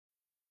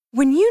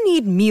When you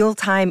need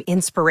mealtime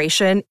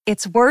inspiration,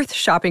 it's worth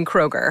shopping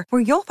Kroger,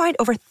 where you'll find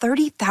over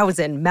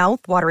 30,000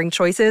 mouth-watering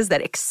choices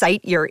that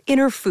excite your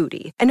inner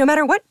foodie. And no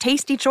matter what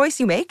tasty choice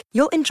you make,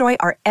 you'll enjoy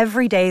our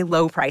everyday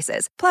low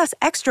prices, plus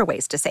extra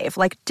ways to save,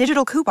 like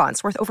digital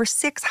coupons worth over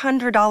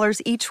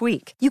 $600 each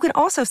week. You can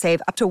also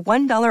save up to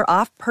 $1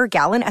 off per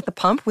gallon at the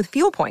pump with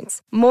fuel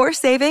points. More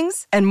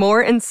savings and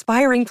more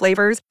inspiring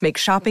flavors make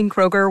shopping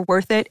Kroger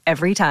worth it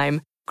every time.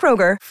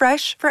 Kroger,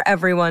 fresh for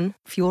everyone.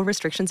 Fuel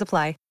restrictions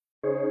apply.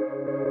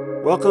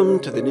 Welcome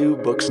to the New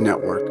Books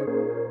Network.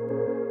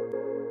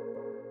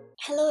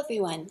 Hello,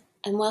 everyone,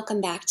 and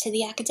welcome back to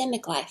The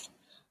Academic Life,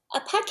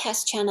 a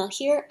podcast channel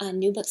here on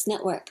New Books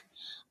Network.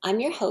 I'm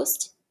your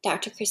host,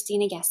 Dr.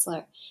 Christina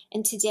Gessler,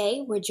 and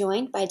today we're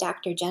joined by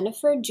Dr.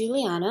 Jennifer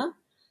Giuliano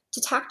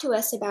to talk to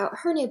us about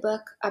her new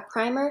book, A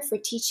Primer for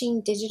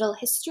Teaching Digital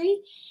History,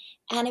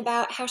 and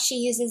about how she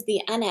uses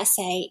the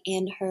unessay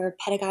in her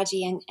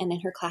pedagogy and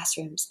in her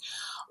classrooms.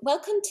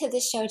 Welcome to the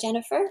show,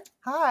 Jennifer.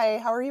 Hi,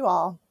 how are you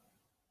all?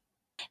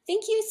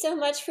 Thank you so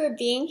much for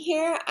being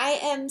here. I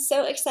am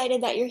so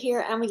excited that you're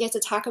here and we get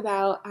to talk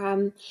about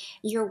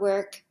your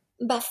work.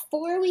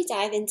 Before we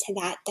dive into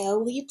that, though,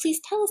 will you please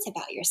tell us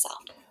about yourself?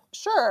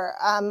 Sure.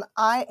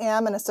 I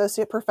am an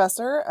associate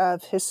professor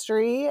of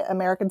history,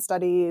 American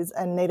studies,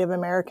 and Native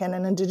American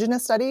and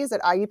Indigenous studies at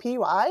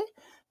IUPUI,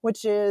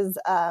 which is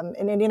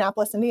in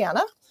Indianapolis,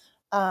 Indiana.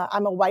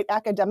 I'm a white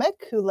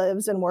academic who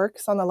lives and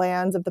works on the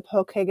lands of the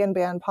Pokagon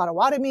Band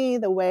Potawatomi,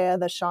 the Wea,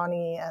 the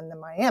Shawnee, and the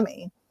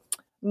Miami.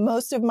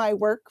 Most of my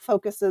work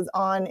focuses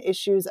on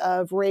issues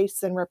of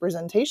race and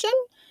representation,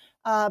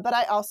 but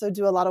I also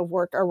do a lot of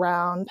work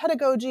around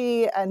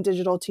pedagogy and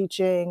digital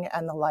teaching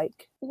and the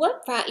like.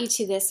 What brought you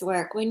to this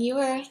work when you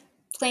were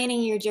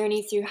planning your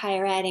journey through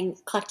higher ed and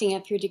collecting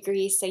up your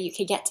degree so you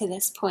could get to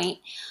this point?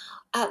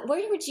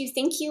 Where would you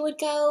think you would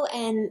go,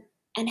 and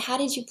how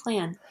did you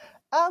plan?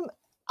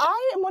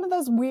 I am one of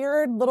those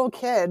weird little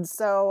kids.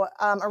 So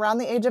around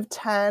the age of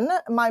 10,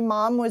 my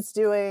mom was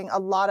doing a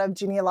lot of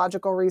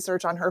genealogical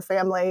research on her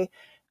family,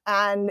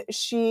 and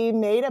she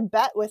made a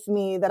bet with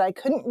me that I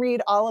couldn't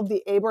read all of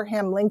the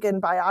Abraham Lincoln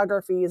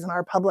biographies in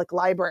our public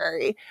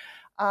library.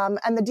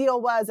 And the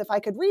deal was, if I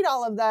could read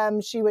all of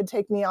them, she would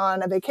take me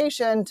on a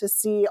vacation to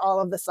see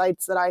all of the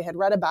sites that I had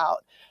read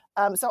about.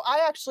 So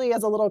I actually,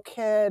 as a little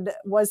kid,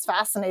 was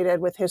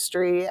fascinated with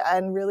history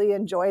and really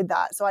enjoyed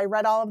that. So I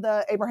read all of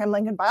the Abraham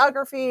Lincoln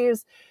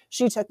biographies.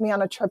 She took me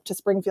on a trip to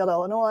Springfield,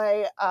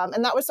 Illinois.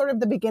 And that was sort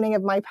of the beginning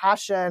of my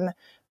passion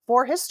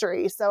for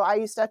history. So I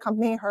used to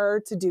accompany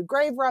her to do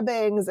grave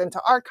rubbings and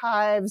to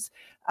archives.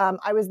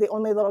 I was the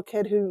only little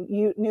kid who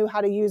knew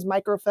how to use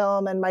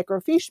microfilm and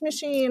microfiche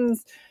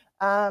machines.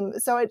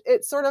 So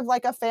it's sort of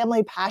like a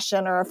family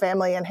passion or a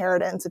family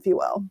inheritance, if you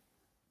will.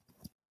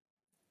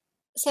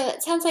 So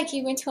it sounds like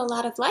you went to a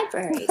lot of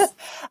libraries.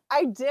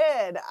 I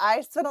did.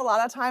 I spent a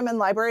lot of time in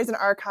libraries and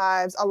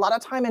archives, a lot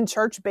of time in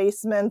church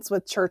basements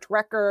with church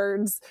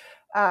records.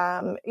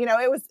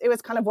 It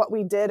was kind of what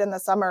we did in the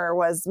summer.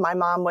 Was my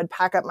mom would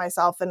pack up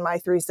myself and my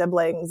three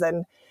siblings,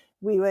 and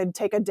we would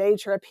take a day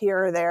trip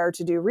here or there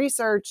to do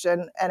research.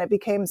 And it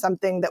became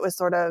something that was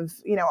sort of,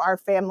 our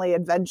family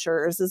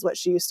adventures is what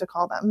she used to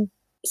call them.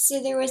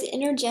 So there was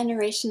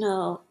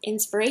intergenerational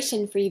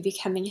inspiration for you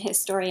becoming a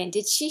historian.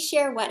 Did she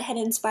share what had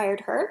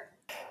inspired her?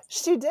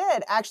 She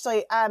did,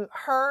 actually.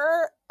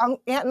 Her aunt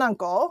and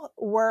uncle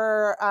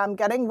were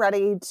getting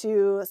ready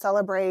to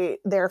celebrate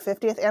their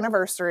 50th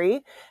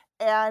anniversary.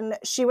 And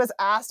she was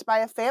asked by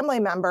a family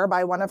member,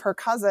 by one of her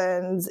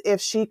cousins, if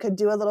she could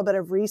do a little bit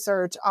of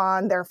research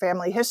on their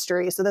family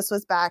history. So this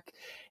was back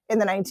in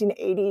the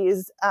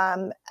 1980s.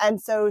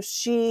 And so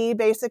she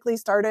basically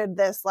started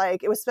this,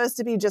 it was supposed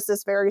to be just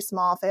this very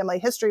small family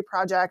history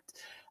project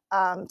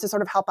to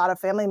sort of help out a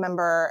family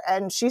member.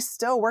 And she's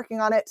still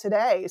working on it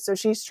today. So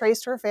she's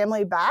traced her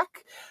family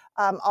back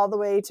all the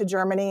way to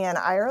Germany and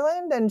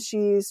Ireland. And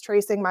she's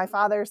tracing my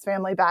father's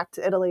family back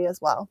to Italy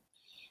as well.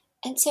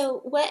 And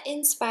so what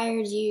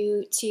inspired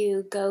you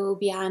to go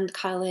beyond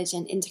college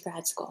and into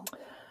grad school?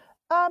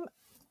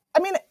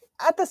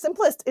 At the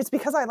simplest, it's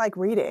because I like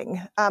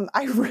reading.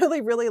 I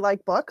really, really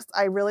like books.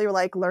 I really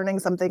like learning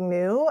something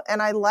new.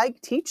 And I like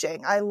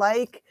teaching. I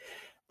like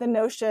the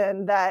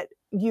notion that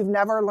you've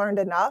never learned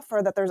enough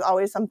or that there's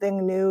always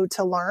something new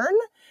to learn.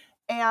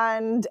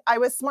 And I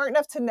was smart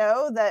enough to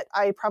know that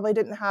I probably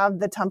didn't have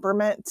the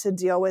temperament to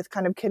deal with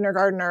kind of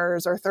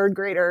kindergartners or third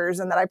graders,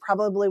 and that I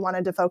probably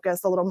wanted to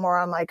focus a little more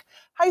on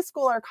high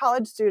school or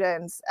college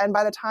students. And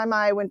by the time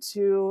I went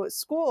to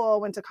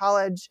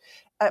college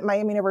at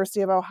Miami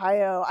University of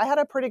Ohio, I had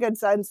a pretty good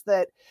sense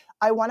that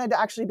I wanted to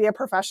actually be a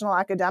professional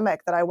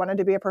academic, that I wanted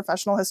to be a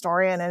professional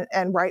historian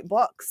and write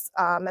books.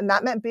 And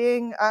that meant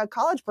being a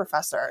college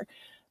professor.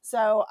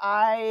 So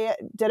I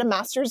did a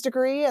master's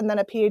degree and then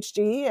a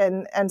PhD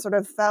and sort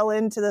of fell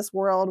into this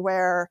world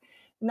where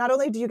not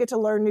only do you get to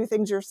learn new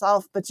things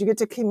yourself, but you get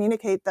to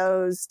communicate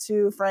those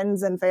to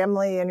friends and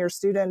family and your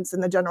students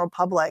and the general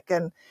public.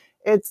 And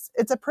it's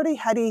a pretty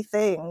heady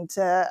thing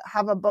to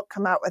have a book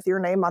come out with your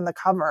name on the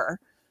cover.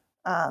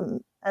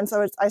 And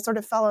so I sort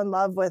of fell in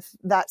love with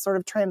that sort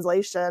of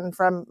translation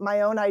from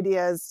my own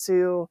ideas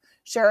to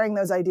sharing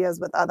those ideas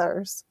with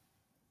others.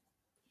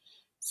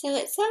 So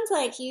it sounds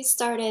like you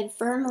started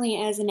firmly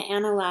as an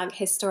analog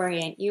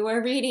historian. You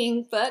were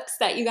reading books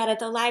that you got at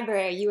the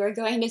library. You were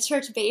going to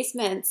church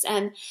basements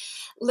and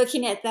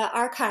looking at the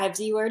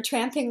archives. You were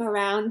tramping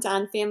around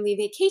on family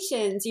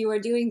vacations. You were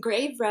doing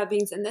grave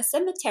rubbings in the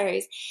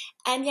cemeteries.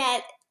 And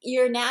yet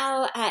you're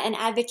now an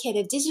advocate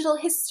of digital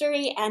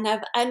history and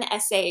of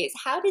unessays.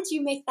 How did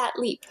you make that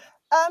leap?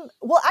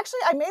 Well, actually,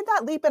 I made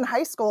that leap in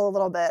high school a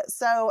little bit.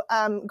 So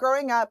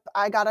growing up,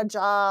 I got a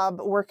job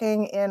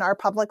working in our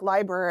public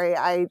library.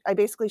 I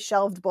basically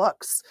shelved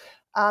books.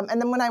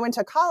 And then when I went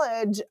to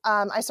college,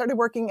 I started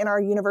working in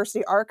our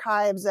university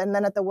archives and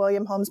then at the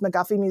William Holmes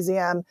McGuffey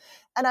Museum.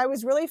 And I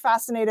was really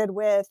fascinated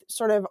with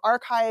sort of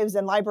archives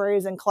and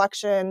libraries and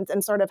collections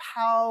and sort of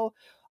how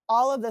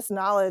all of this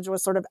knowledge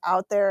was sort of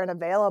out there and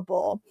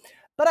available.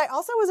 But I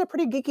also was a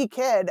pretty geeky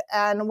kid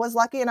and was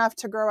lucky enough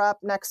to grow up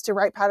next to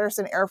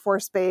Wright-Patterson Air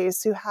Force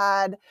Base, who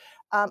had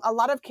a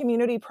lot of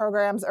community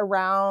programs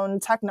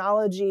around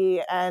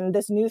technology and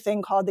this new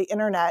thing called the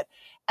internet.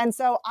 And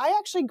so I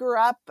actually grew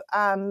up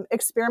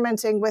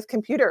experimenting with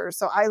computers.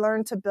 So I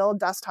learned to build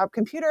desktop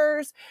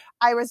computers.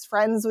 I was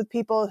friends with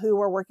people who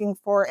were working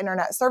for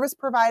internet service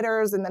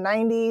providers in the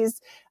 90s.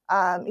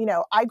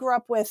 I grew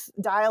up with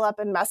dial-up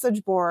and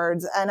message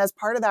boards. And as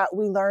part of that,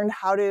 we learned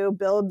how to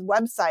build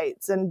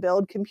websites and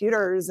build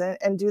computers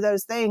and do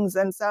those things.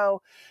 And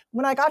so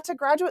when I got to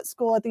graduate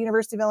school at the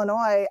University of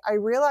Illinois, I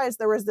realized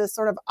there was this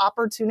sort of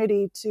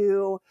opportunity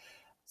to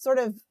sort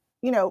of,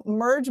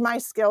 merge my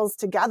skills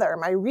together,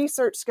 my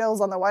research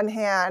skills on the one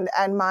hand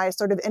and my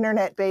sort of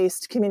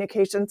internet-based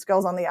communication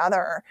skills on the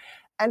other.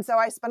 And so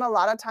I spent a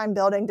lot of time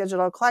building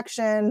digital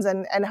collections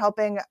and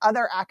helping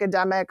other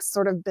academics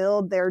sort of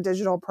build their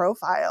digital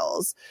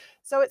profiles.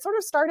 So it sort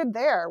of started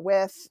there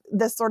with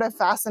this sort of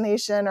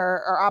fascination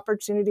or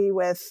opportunity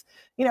with,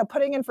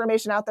 putting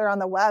information out there on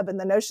the web and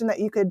the notion that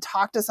you could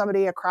talk to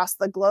somebody across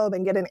the globe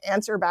and get an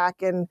answer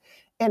back in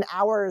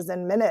hours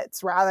and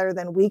minutes rather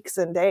than weeks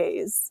and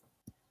days.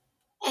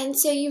 And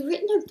so you've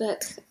written a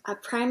book, A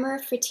Primer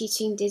for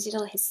Teaching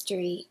Digital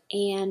History,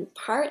 and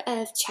part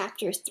of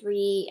Chapter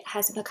 3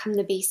 has become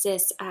the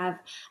basis of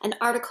an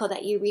article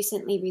that you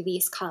recently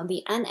released called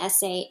The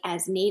Unessay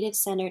as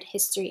Native-Centered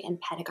History and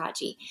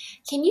Pedagogy.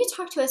 Can you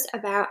talk to us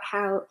about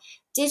how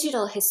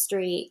digital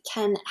history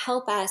can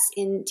help us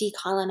in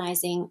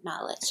decolonizing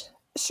knowledge?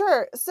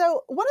 Sure.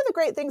 So one of the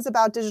great things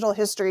about digital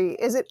history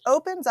is it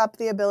opens up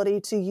the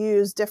ability to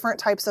use different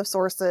types of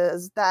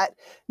sources that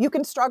you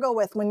can struggle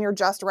with when you're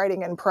just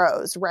writing in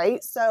prose,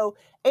 right? So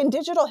in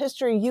digital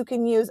history, you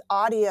can use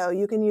audio,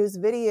 you can use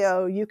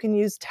video, you can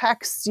use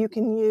text, you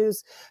can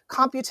use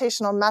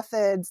computational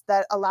methods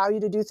that allow you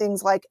to do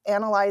things like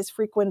analyze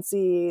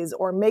frequencies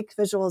or make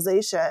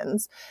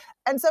visualizations.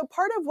 And so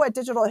part of what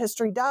digital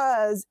history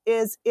does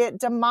is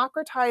it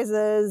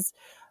democratizes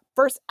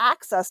first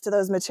access to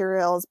those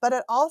materials, but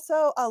it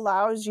also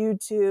allows you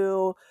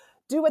to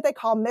do what they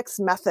call mixed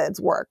methods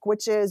work,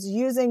 which is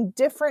using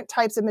different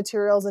types of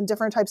materials and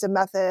different types of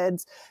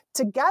methods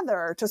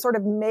together to sort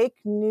of make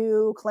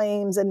new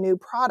claims and new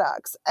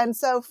products. And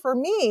so for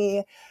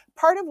me,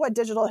 part of what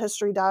digital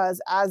history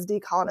does as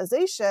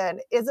decolonization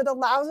is it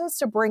allows us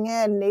to bring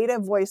in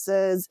native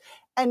voices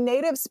and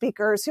native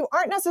speakers who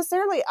aren't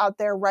necessarily out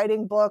there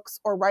writing books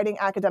or writing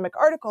academic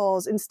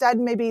articles. Instead,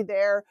 maybe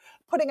they're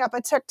putting up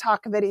a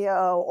TikTok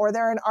video, or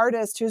they're an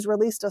artist who's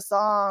released a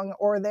song,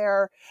 or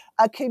they're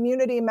a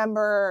community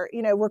member,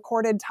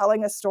 recorded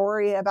telling a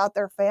story about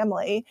their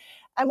family.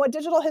 And what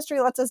digital history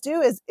lets us do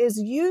is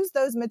use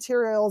those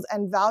materials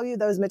and value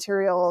those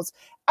materials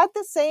at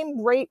the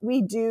same rate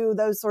we do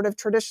those sort of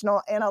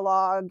traditional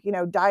analog,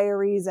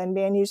 diaries and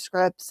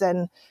manuscripts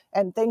and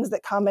things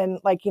that come in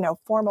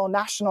formal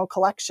national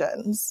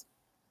collections.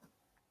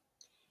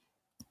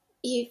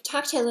 You've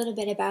talked a little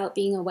bit about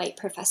being a white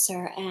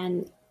professor,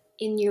 and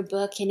in your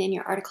book and in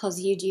your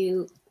articles, you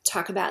do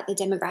talk about the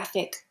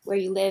demographic where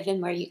you live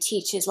and where you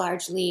teach is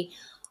largely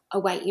a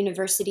white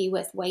university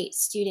with white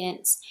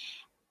students.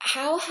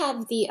 How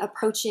have the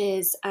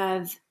approaches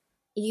of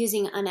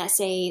using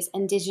unessays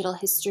and digital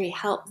history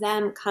helped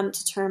them come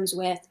to terms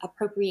with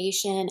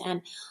appropriation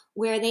and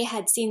where they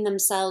had seen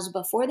themselves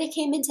before they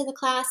came into the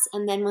class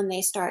and then when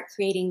they start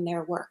creating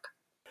their work?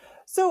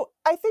 So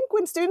I think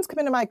when students come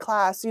into my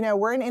class,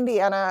 we're in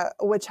Indiana,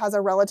 which has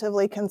a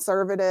relatively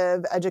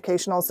conservative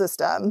educational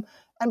system.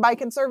 And by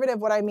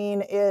conservative, what I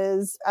mean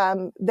is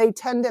they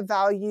tend to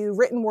value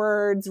written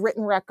words,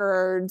 written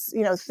records,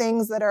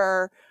 things that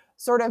are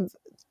sort of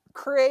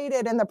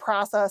created in the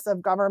process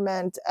of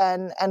government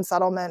and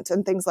settlement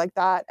and things like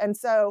that. And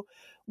so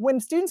when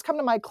students come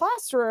to my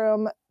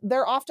classroom,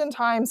 they're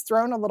oftentimes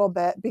thrown a little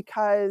bit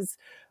because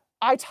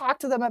I talk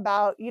to them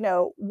about,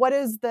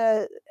 is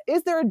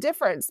there a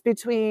difference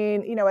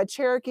between, a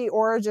Cherokee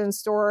origin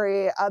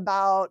story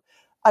about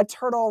a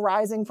turtle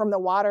rising from the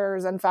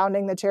waters and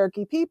founding the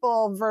Cherokee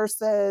people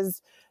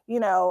versus,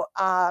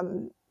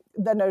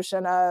 the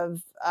notion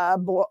of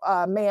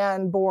a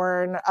man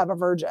born of a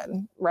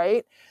virgin,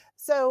 right?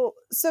 So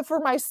for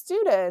my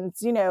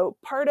students,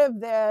 part of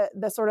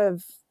the sort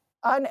of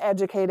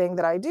uneducating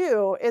that I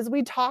do is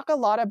we talk a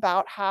lot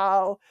about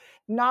how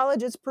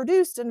knowledge is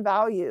produced and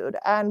valued.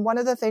 And one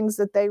of the things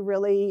that they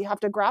really have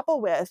to grapple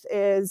with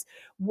is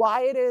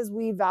why it is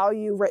we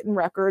value written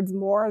records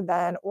more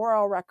than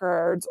oral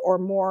records or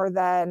more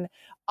than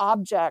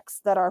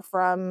objects that are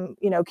from,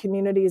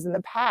 communities in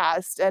the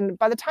past. And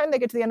by the time they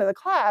get to the end of the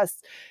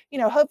class,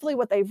 hopefully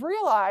what they've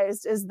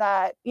realized is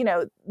that,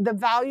 the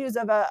values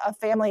of a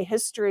family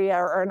history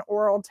or an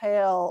oral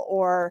tale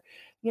or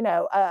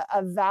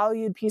a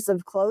valued piece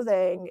of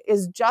clothing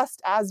is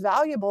just as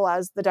valuable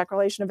as the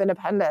Declaration of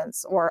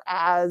Independence or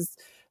as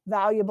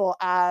valuable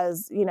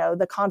as,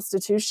 the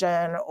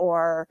Constitution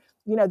or,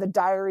 the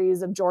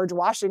diaries of George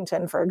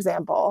Washington, for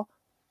example.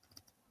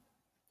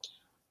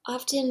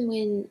 Often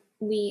when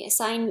we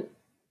assign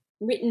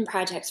written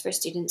projects for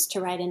students to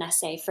write an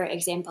essay, for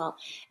example,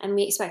 and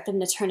we expect them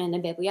to turn in a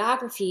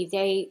bibliography,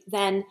 they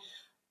then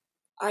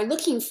are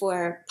looking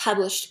for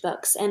published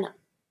books. And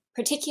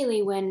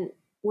particularly when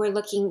we're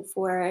looking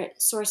for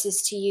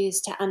sources to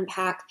use to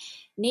unpack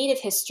Native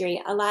history,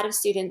 a lot of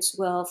students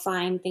will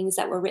find things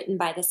that were written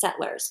by the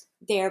settlers,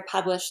 their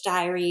published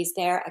diaries,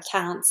 their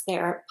accounts,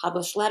 their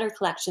published letter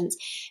collections,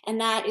 and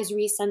that is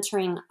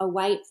recentering a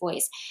white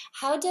voice.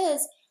 How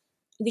does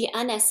the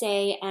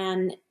UNSA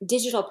and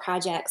digital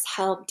projects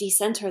help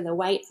decenter the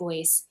white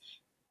voice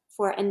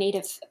for a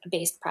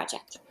Native-based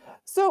project?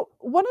 So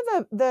one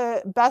of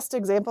the best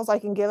examples I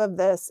can give of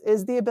this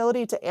is the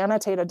ability to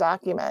annotate a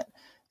document.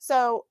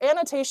 So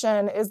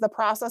annotation is the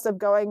process of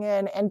going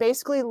in and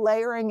basically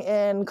layering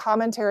in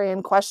commentary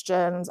and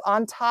questions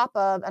on top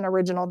of an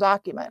original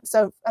document.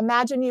 So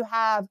imagine you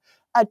have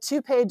a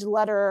 2-page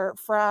letter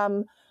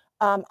from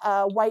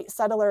a white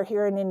settler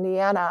here in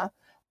Indiana.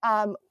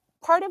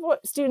 Part of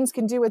what students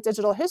can do with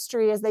digital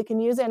history is they can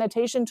use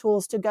annotation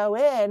tools to go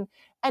in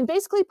and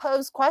basically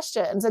pose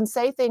questions and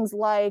say things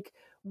like,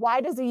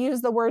 why does he use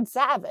the word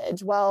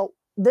savage? Well,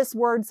 this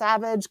word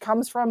savage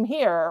comes from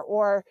here.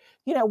 Or,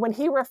 when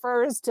he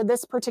refers to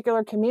this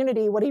particular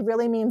community, what he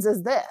really means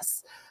is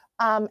this.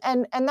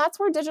 And that's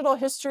where digital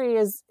history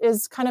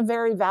is kind of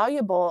very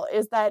valuable,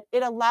 is that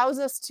it allows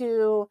us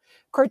to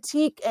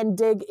critique and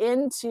dig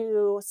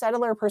into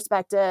settler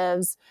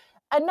perspectives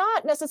and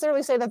not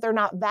necessarily say that they're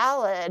not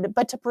valid,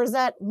 but to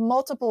present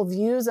multiple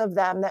views of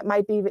them that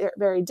might be very,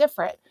 very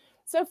different.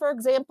 So, for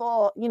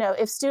example,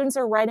 if students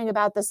are writing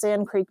about the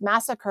Sand Creek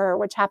Massacre,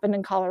 which happened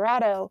in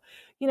Colorado,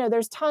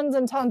 there's tons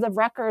and tons of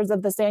records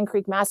of the Sand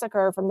Creek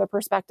Massacre from the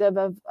perspective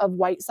of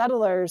white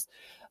settlers.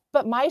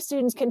 But my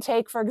students can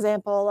take, for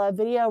example, a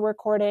video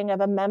recording of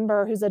a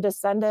member who's a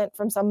descendant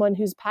from someone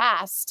who's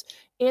passed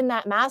in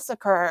that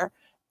massacre,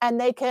 and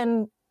they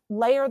can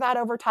layer that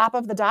over top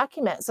of the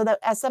document so that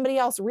as somebody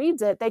else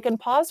reads it, they can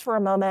pause for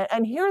a moment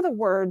and hear the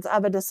words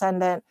of a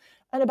descendant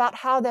and about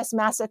how this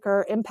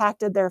massacre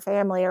impacted their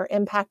family or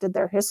impacted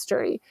their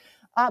history.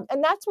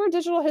 And that's where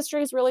digital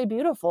history is really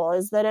beautiful,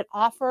 is that it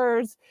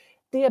offers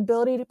the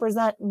ability to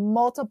present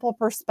multiple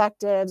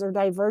perspectives or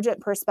divergent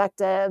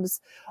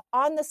perspectives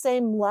on the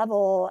same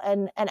level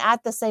and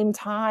at the same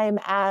time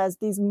as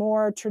these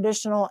more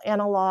traditional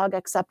analog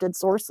accepted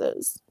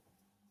sources.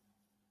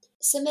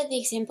 Some of the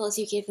examples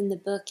you give in the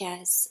book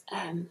as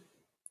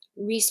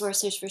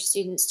resources for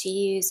students to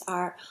use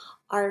are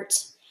art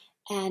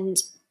and,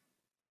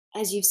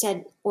 as you've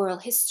said, oral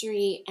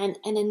history and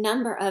a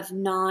number of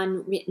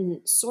non-written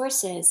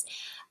sources.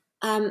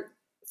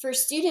 For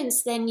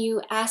students, then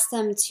you ask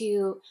them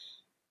to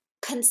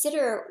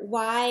consider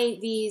why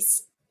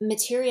these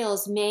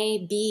materials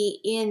may be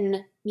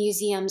in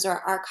museums or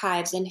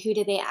archives and who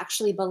do they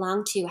actually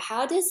belong to.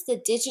 How does the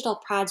digital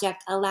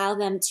project allow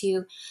them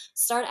to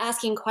start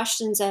asking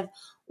questions of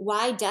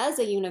why does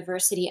a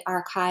university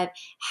archive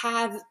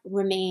have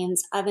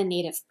remains of a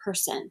Native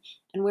person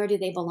and where do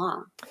they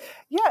belong?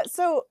 Yeah,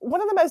 so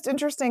one of the most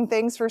interesting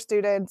things for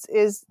students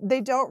is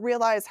they don't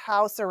realize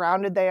how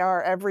surrounded they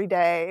are every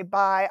day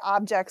by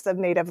objects of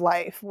Native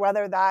life,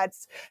 whether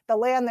that's the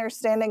land they're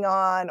standing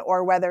on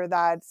or whether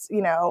that's,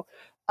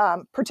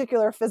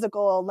 particular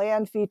physical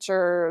land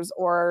features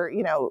or,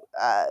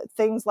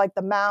 things like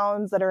the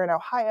mounds that are in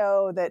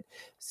Ohio, that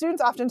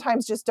students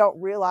oftentimes just don't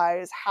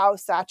realize how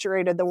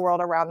saturated the world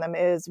around them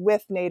is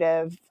with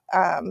Native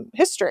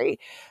history.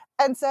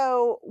 And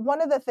so one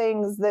of the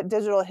things that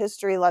digital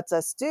history lets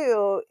us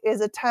do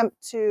is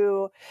attempt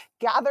to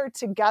gather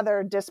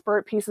together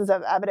disparate pieces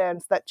of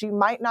evidence that you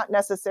might not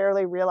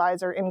necessarily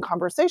realize are in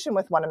conversation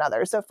with one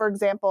another. So, for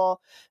example,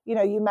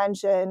 you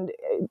mentioned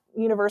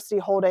university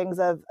holdings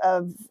of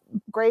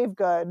grave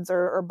goods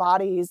or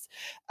bodies.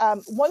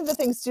 One of the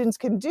things students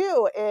can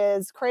do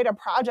is create a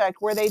project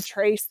where they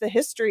trace the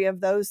history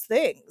of those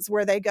things,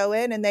 where they go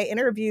in and they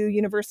interview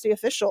university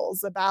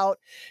officials about,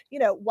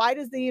 why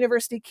does the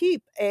university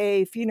keep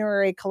a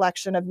funerary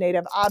collection of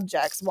Native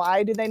objects?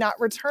 Why do they not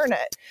return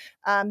it?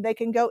 They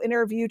can go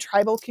interview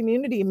tribal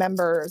community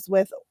members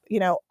with,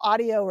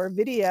 audio or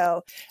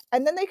video,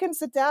 and then they can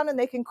sit down and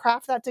they can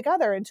craft that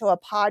together into a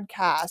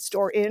podcast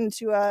or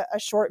into a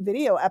short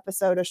video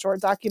episode, a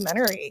short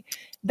documentary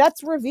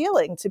that's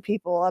revealing to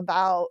people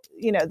about,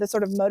 the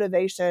sort of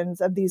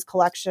motivations of these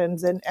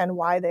collections and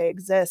why they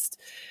exist.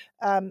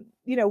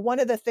 One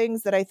of the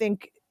things that I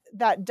think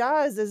that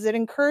does is it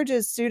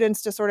encourages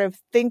students to sort of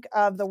think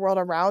of the world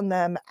around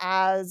them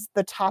as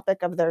the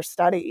topic of their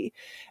study.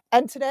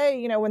 And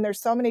today, when there's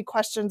so many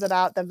questions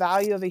about the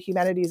value of a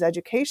humanities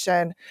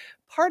education,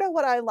 part of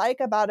what I like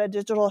about a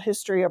digital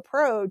history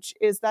approach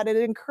is that it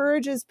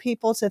encourages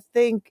people to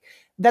think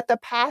that the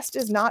past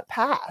is not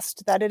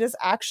past, that it is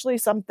actually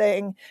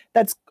something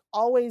that's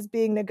always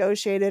being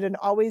negotiated and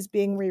always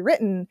being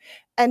rewritten.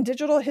 And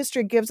digital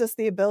history gives us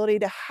the ability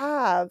to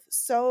have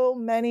so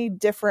many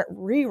different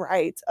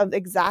rewrites of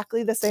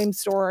exactly the same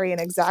story and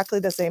exactly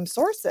the same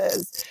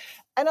sources,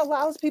 and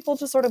allows people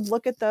to sort of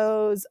look at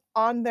those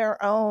on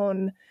their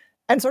own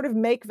and sort of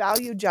make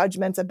value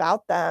judgments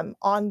about them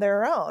on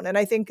their own. And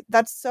I think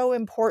that's so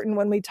important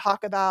when we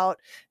talk about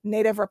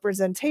Native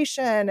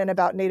representation and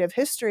about Native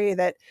history,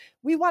 that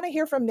we want to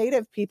hear from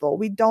Native people.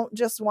 We don't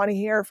just want to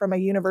hear from a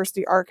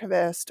university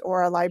archivist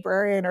or a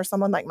librarian or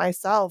someone like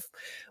myself.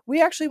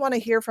 We actually want to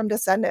hear from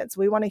descendants.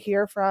 We want to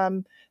hear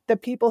from the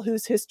people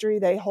whose history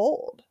they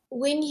hold.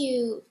 When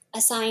you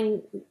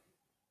assign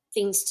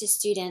things to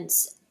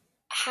students,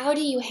 how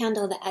do you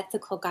handle the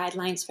ethical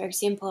guidelines? For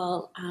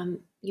example,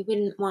 you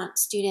wouldn't want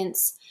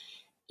students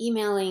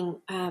emailing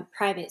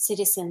private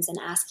citizens and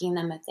asking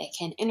them if they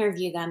can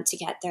interview them to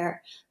get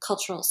their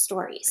cultural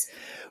stories.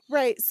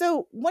 Right.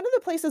 So one of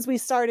the places we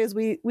start is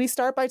we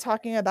start by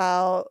talking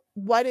about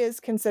what is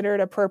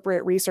considered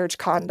appropriate research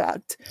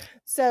conduct.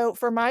 So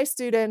for my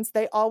students,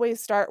 they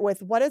always start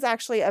with what is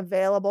actually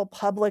available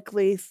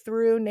publicly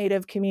through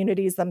Native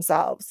communities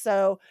themselves.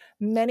 So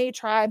many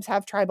tribes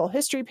have tribal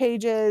history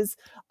pages.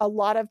 A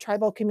lot of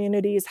tribal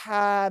communities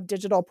have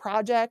digital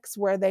projects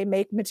where they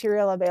make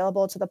material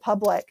available to the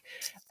public.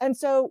 And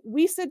so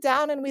we sit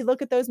down and we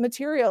look at those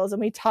materials and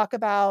we talk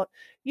about,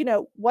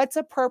 what's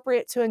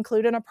appropriate to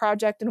include in a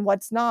project and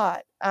what's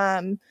not.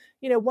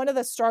 One of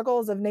the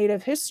struggles of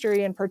Native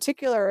history in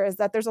particular is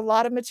that there's a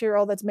lot of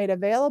material that's made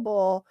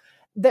available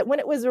that when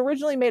it was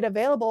originally made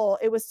available,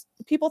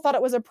 people thought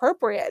it was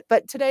appropriate,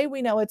 but today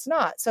we know it's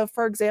not. So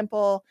for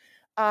example,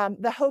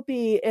 the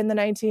Hopi in the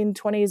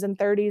 1920s and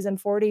 30s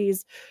and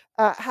 40s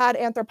had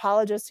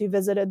anthropologists who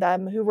visited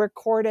them who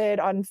recorded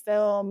on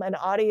film and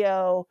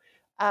audio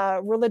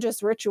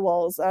religious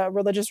rituals, a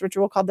religious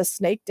ritual called the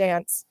snake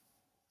dance.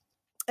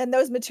 And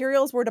those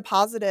materials were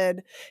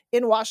deposited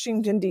in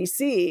Washington,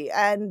 D.C.,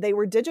 and they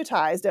were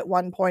digitized at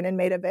one point and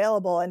made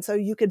available. And so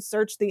you could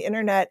search the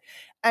internet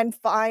and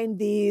find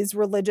these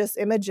religious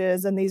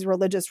images and these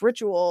religious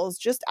rituals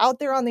just out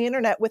there on the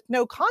internet with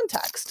no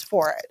context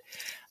for it.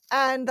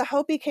 And the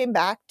Hopi came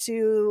back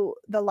to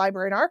the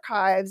library and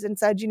archives and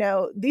said,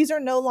 these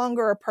are no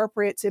longer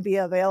appropriate to be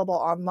available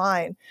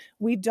online.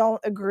 We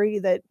don't agree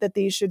that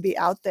these should be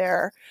out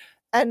there.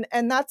 And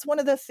that's one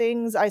of the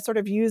things I sort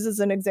of use as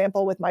an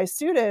example with my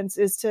students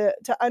is to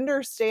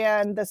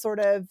understand the sort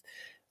of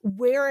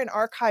where an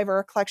archive or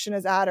a collection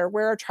is at or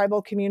where a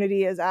tribal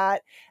community is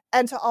at,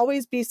 and to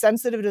always be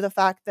sensitive to the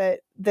fact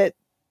that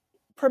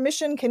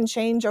permission can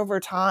change over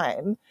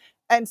time.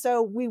 And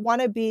so we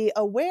want to be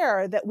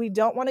aware that we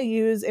don't want to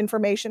use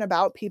information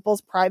about people's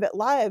private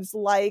lives,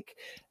 like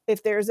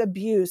if there's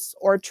abuse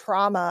or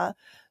trauma.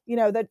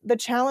 The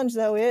challenge,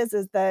 though, is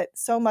that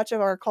so much of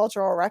our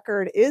cultural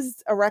record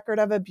is a record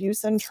of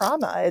abuse and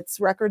trauma. It's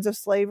records of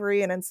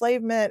slavery and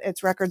enslavement.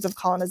 It's records of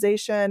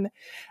colonization.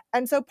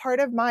 And so part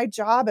of my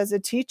job as a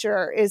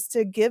teacher is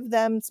to give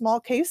them small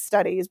case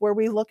studies where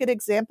we look at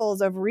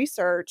examples of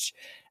research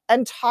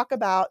and talk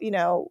about,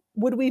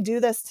 would we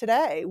do this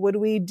today? Would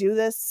we do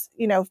this,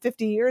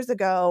 50 years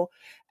ago?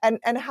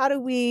 And how do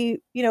we,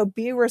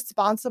 be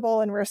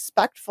responsible and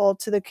respectful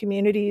to the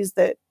communities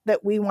that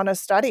we want to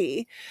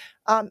study?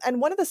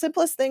 And one of the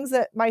simplest things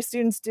that my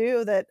students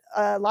do that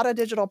a lot of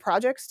digital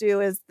projects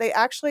do is they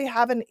actually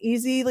have an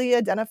easily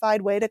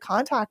identified way to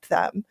contact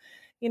them.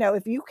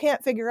 If you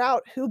can't figure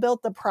out who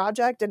built the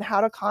project and how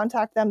to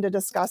contact them to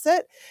discuss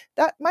it,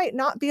 that might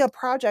not be a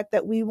project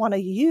that we want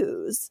to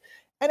use.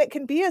 And it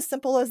can be as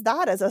simple as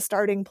that as a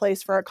starting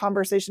place for a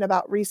conversation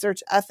about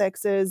research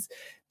ethics is,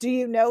 do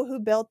you know who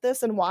built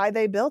this and why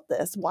they built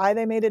this, why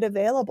they made it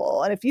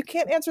available? And if you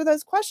can't answer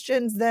those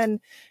questions, then,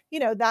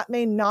 that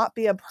may not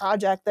be a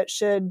project that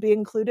should be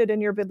included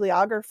in your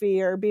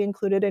bibliography or be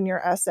included in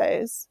your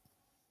essays.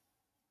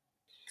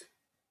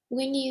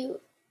 When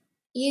you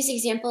use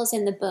examples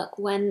in the book,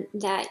 one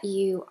that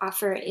you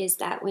offer is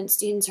that when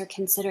students are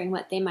considering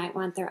what they might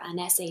want their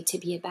essay to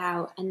be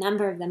about, a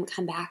number of them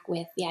come back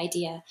with the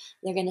idea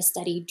they're going to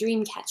study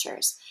dream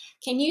catchers.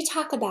 Can you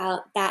talk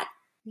about that?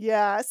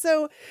 Yeah,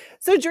 so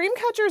dream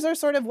catchers are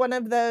sort of one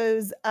of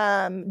those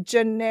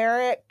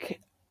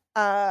generic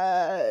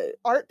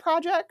art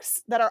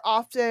projects that are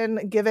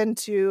often given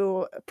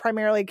to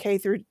primarily K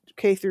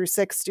through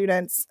 6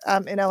 students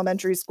in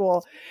elementary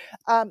school.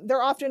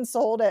 They're often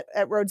sold at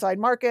roadside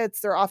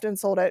markets. They're often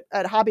sold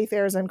at hobby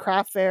fairs and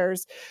craft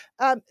fairs.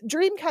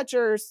 Dream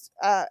catchers,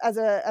 as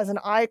an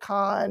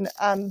icon,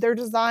 they're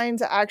designed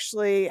to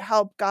actually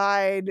help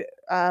guide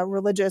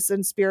religious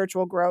and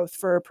spiritual growth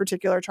for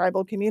particular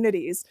tribal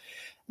communities.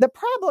 The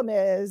problem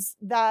is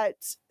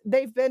that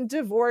they've been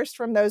divorced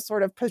from those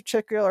sort of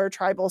particular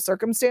tribal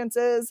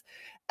circumstances.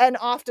 And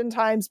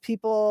oftentimes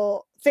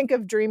people think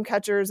of dream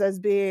catchers as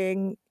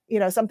being,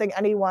 something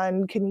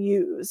anyone can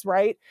use,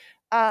 right?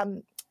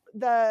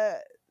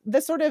 The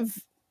sort of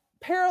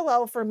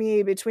parallel for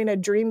me between a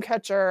dream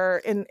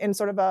catcher in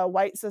sort of a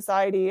white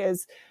society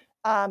is,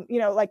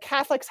 like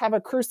Catholics have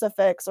a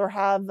crucifix or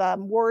have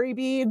worry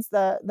beads,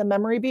 the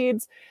memory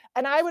beads.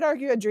 And I would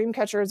argue a dream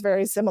catcher is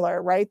very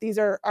similar, right? These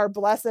are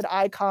blessed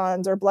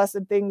icons or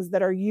blessed things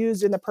that are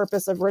used in the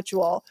purpose of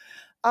ritual.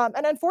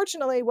 And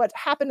unfortunately, what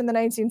happened in the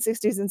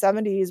 1960s and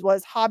 70s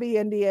was hobby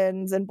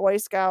Indians and Boy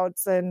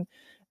Scouts and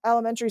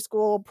elementary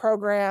school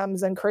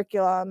programs and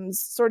curriculums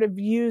sort of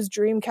used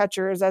dream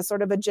catchers as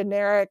sort of a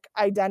generic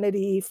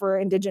identity for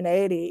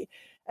indigeneity.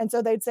 And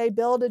so they'd say,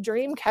 build a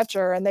dream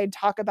catcher. And they'd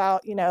talk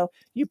about,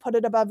 you put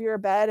it above your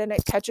bed and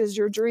it catches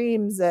your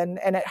dreams and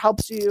it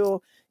helps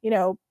you,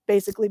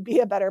 basically be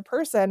a better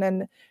person.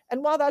 And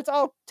while that's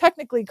all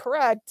technically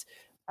correct,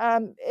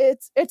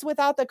 it's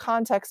without the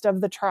context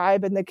of the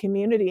tribe and the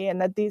community, and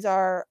that these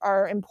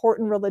are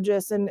important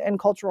religious and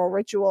cultural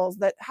rituals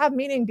that have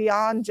meaning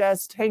beyond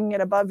just hanging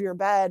it above your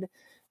bed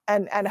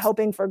and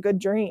hoping for good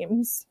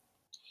dreams.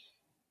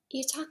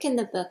 You talk in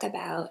the book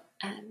about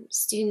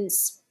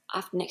students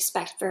often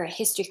expect for a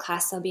history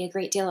class there'll be a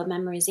great deal of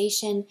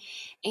memorization,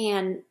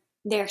 and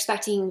they're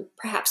expecting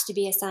perhaps to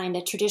be assigned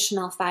a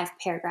traditional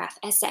 5-paragraph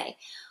essay.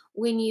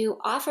 When you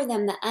offer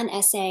them the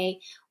unessay,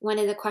 one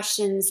of the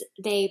questions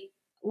they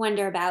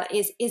wonder about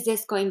is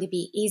this going to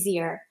be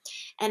easier?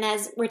 And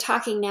as we're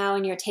talking now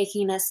and you're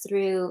taking us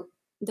through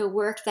the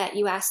work that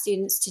you ask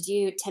students to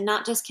do, to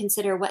not just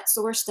consider what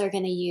source they're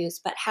going to use,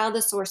 but how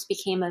the source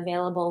became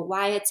available,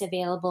 why it's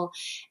available,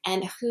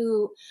 and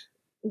who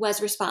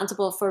was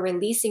responsible for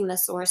releasing the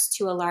source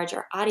to a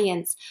larger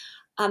audience.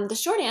 The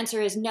short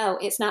answer is no,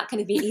 it's not going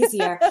to be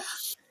easier.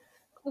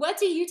 What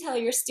do you tell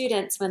your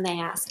students when they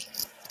ask?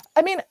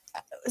 I mean,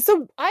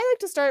 so I like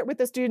to start with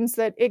the students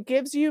that it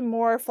gives you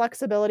more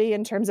flexibility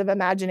in terms of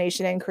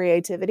imagination and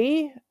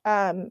creativity.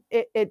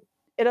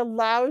 It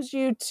allows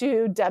you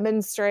to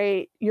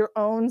demonstrate your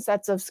own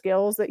sets of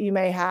skills that you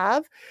may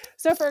have.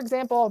 So, for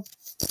example,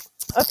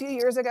 a few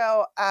years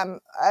ago,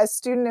 a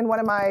student in one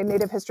of my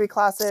Native history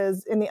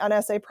classes in the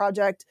unessay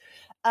project,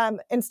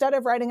 instead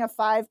of writing a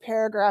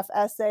 5-paragraph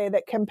essay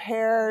that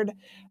compared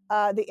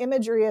the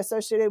imagery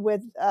associated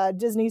with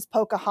Disney's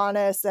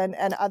Pocahontas and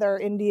other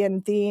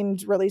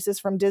Indian-themed releases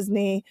from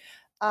Disney,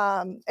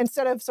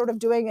 instead of sort of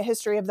doing a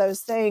history of those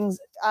things,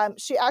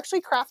 she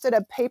actually crafted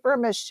a paper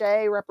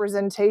mache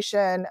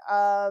representation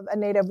of a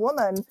Native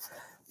woman.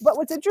 But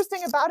what's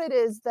interesting about it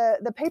is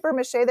the paper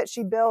mache that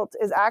she built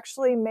is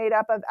actually made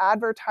up of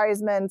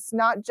advertisements,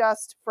 not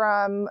just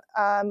from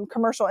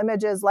commercial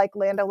images like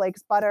Land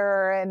O'Lakes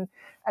butter and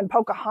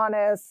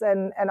Pocahontas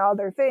and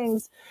other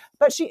things,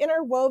 but she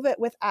interwove it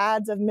with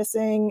ads of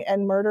missing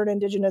and murdered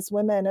Indigenous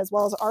women, as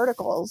well as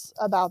articles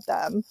about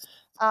them.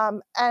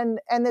 And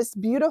this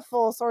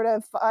beautiful sort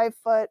of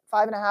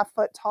 5.5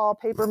 foot tall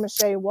paper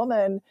mache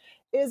woman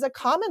is a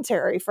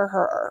commentary for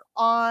her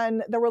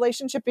on the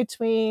relationship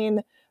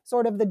between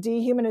sort of the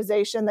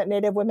dehumanization that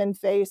Native women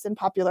face in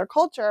popular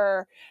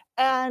culture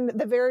and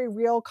the very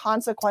real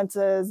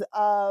consequences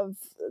of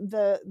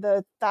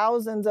the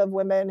thousands of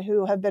women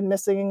who have been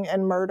missing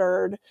and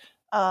murdered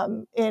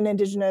in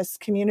Indigenous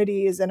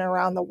communities and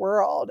around the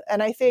world.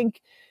 And I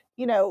think,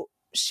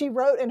 she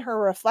wrote in her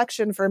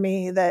reflection for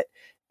me that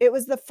it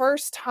was the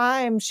first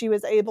time she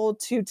was able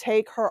to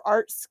take her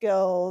art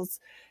skills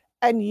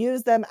and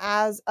use them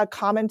as a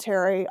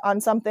commentary on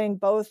something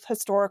both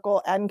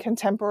historical and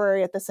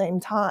contemporary at the same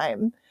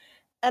time.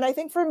 And I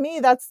think for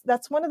me,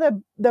 that's one of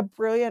the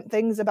brilliant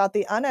things about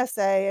the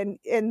unessay, and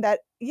in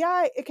that,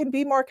 it can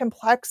be more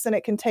complex and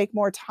it can take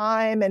more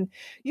time, and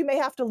you may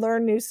have to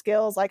learn new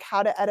skills like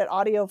how to edit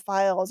audio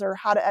files or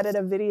how to edit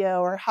a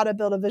video or how to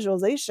build a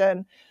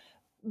visualization.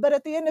 But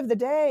at the end of the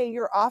day,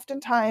 you're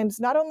oftentimes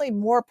not only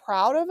more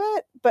proud of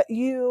it, but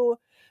you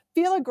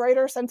feel a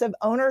greater sense of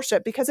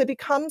ownership because it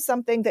becomes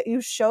something that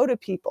you show to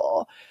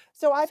people.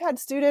 So I've had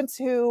students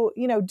who,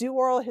 do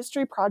oral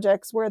history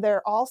projects where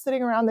they're all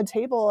sitting around the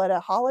table at a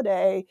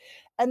holiday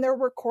and they're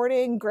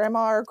recording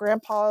grandma or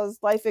grandpa's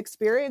life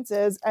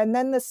experiences. And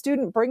then the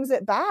student brings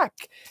it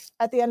back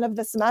at the end of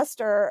the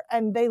semester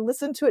and they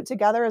listen to it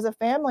together as a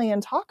family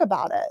and talk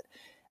about it.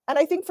 And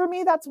I think for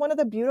me, that's one of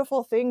the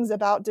beautiful things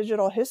about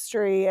digital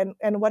history and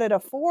what it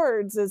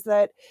affords is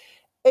that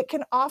it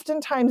can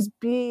oftentimes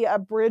be a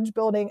bridge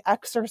building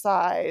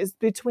exercise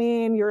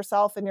between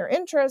yourself and your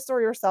interests,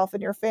 or yourself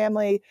and your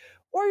family,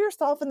 or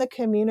yourself and the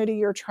community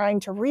you're trying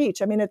to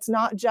reach. I mean, it's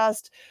not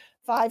just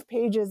 5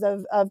 pages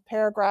of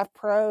paragraph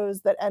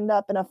prose that end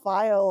up in a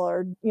file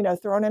or,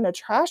 thrown in a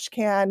trash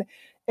can.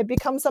 It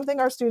becomes something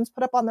our students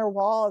put up on their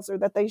walls or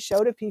that they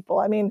show to people.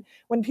 I mean,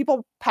 when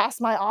people pass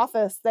my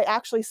office, they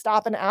actually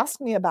stop and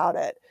ask me about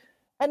it.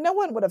 And no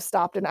one would have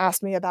stopped and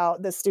asked me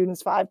about this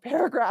student's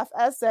 5-paragraph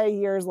essay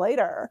years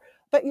later.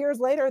 But years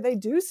later, they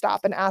do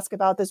stop and ask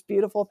about this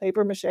beautiful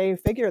paper mache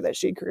figure that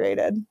she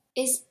created.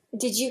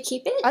 Did you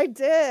keep it? I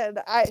did.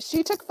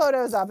 She took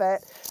photos of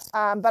it,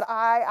 but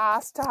I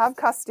asked to have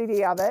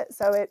custody of it.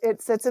 So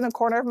it sits in a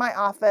corner of my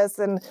office,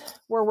 and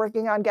we're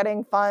working on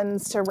getting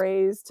funds to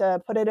raise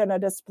to put it in a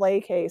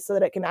display case so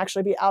that it can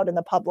actually be out in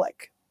the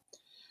public.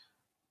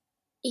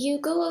 You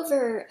go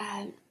over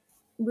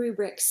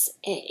rubrics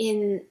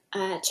in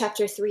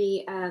chapter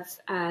 3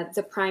 of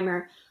the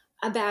primer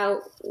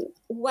about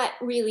what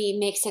really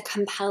makes a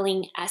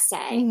compelling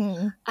essay.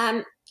 Mm-hmm.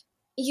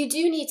 You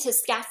do need to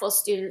scaffold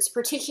students,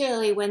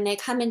 particularly when they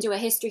come into a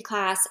history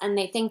class and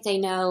they think they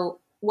know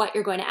what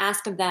you're going to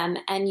ask of them,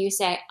 and you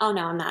say, oh,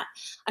 no, I'm not.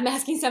 I'm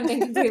asking something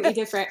completely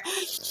different.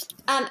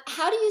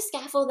 How do you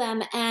scaffold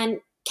them, and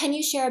can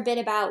you share a bit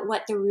about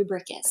what the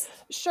rubric is?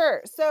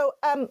 Sure. So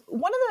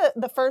one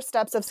of the first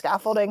steps of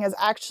scaffolding is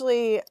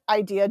actually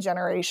idea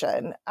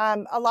generation.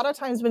 A lot of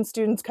times when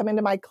students come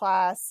into my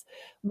class,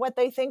 what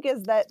they think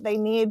is that they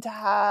need to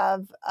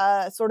have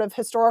a sort of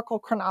historical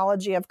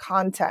chronology of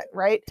content,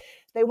 right?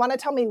 They want to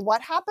tell me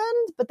what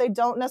happened, but they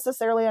don't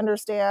necessarily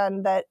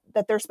understand that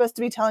they're supposed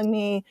to be telling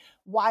me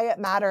why it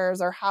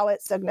matters or how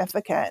it's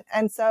significant.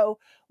 And so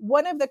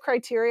one of the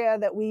criteria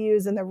that we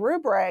use in the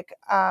rubric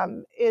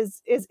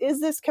is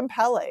this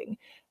compelling?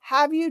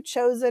 Have you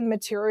chosen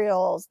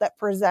materials that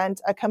present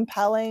a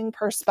compelling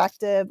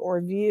perspective or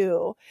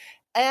view?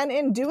 And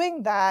in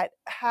doing that,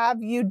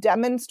 have you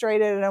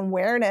demonstrated an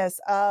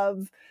awareness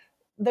of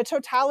the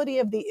totality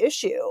of the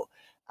issue?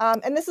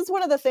 And this is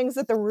one of the things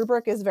that the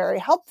rubric is very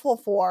helpful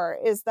for,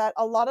 is that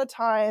a lot of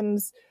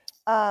times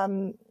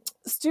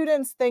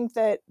students think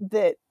that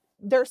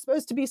they're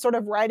supposed to be sort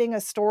of writing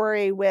a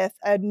story with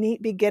a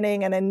neat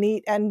beginning and a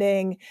neat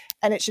ending,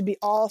 and it should be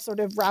all sort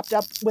of wrapped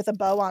up with a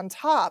bow on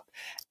top.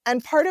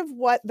 And part of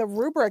what the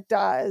rubric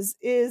does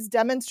is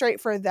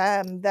demonstrate for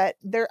them that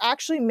there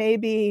actually may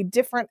be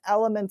different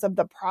elements of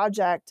the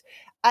project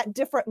at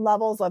different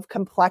levels of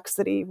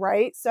complexity,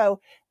 right? So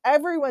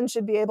everyone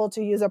should be able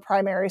to use a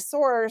primary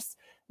source.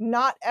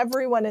 Not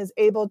everyone is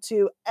able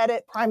to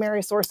edit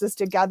primary sources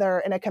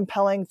together in a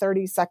compelling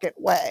 30-second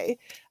way.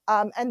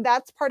 And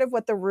that's part of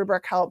what the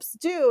rubric helps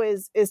do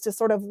is to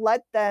sort of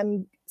let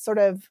them sort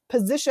of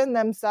position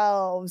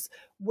themselves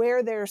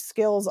where their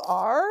skills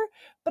are,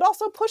 but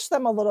also push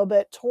them a little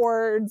bit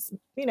towards,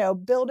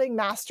 building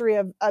mastery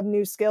of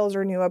new skills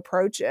or new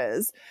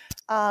approaches.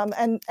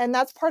 And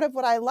that's part of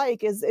what I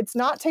like, is it's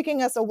not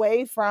taking us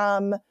away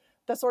from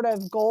the sort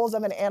of goals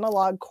of an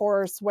analog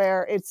course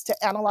where it's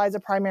to analyze a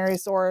primary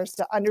source,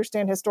 to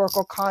understand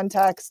historical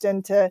context,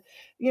 and to,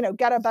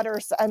 get a better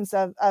sense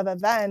of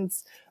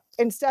events.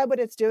 Instead, what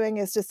it's doing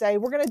is to say,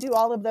 we're going to do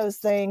all of those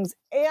things,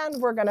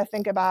 and we're going to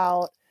think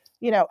about,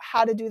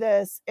 how to do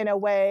this in a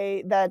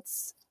way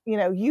that's,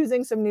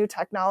 using some new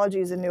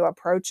technologies and new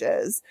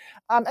approaches.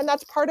 And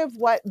that's part of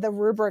what the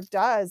rubric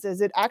does,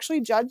 is it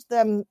actually judges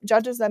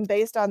them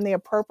based on the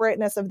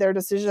appropriateness of their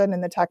decision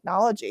in the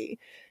technology.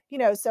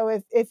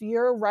 So if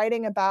you're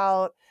writing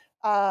about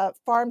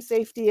Farm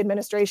Safety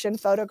Administration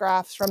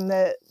photographs from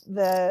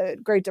the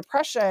Great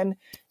Depression,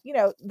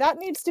 that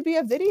needs to be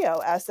a video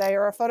essay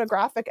or a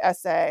photographic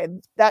essay.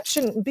 That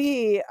shouldn't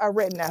be a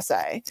written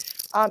essay.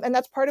 And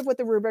that's part of what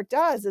the rubric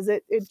does, is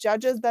it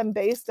judges them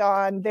based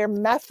on their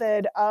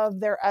method of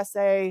their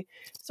essay,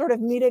 sort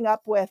of meeting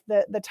up with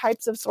the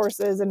types of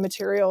sources and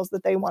materials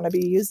that they want to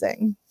be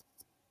using.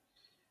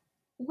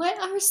 What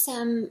are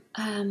some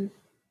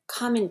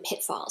common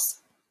pitfalls?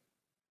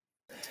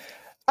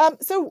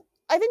 So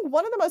I think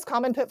one of the most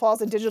common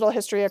pitfalls in digital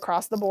history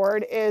across the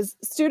board is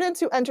students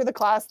who enter the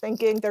class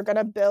thinking they're going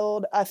to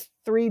build a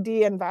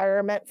 3D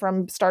environment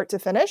from start to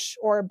finish,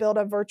 or build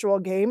a virtual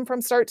game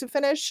from start to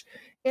finish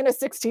in a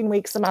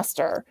 16-week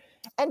semester.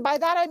 And by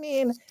that, I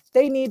mean,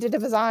 they need to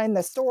design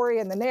the story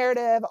and the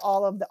narrative,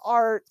 all of the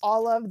art,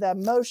 all of the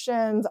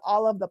emotions,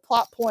 all of the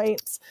plot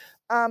points.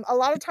 A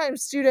lot of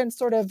times students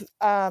sort of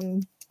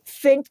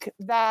think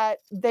that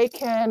they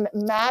can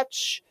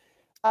match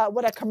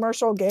what a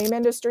commercial game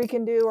industry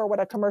can do, or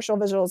what a commercial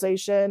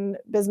visualization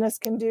business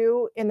can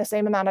do in the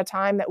same amount of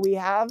time that we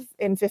have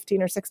in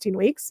 15 or 16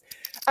 weeks.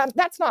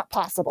 That's not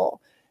possible.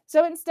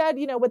 So instead,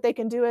 what they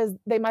can do is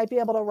they might be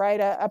able to write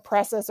a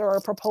preface or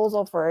a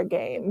proposal for a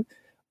game.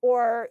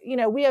 Or,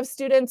 we have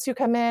students who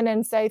come in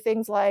and say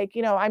things like,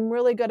 I'm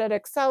really good at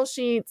Excel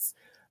sheets,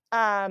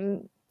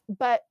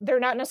 but they're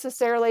not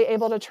necessarily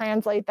able to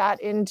translate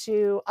that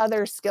into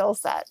other skill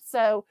sets.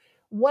 So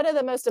one of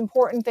the most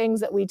important things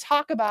that we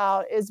talk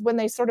about is when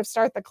they sort of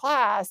start the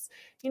class,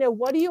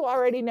 what do you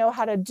already know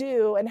how to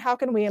do and how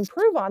can we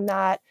improve on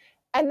that?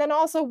 And then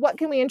also, what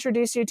can we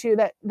introduce you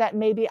to that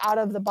maybe out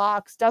of the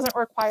box doesn't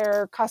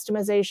require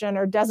customization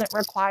or doesn't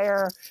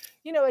require,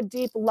 a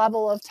deep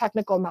level of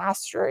technical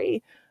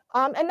mastery.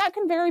 And that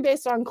can vary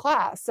based on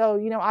class.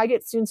 So, I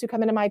get students who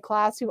come into my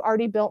class who've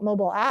already built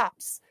mobile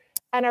apps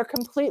and are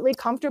completely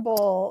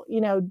comfortable,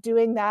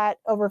 doing that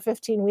over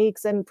 15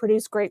 weeks and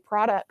produce great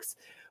products.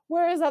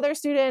 Whereas other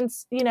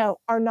students,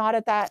 are not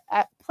at that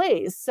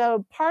place.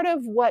 So part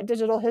of what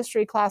digital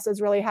history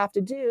classes really have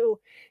to do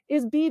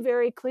is be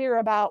very clear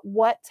about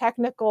what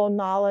technical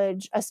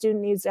knowledge a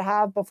student needs to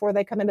have before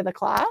they come into the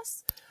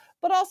class,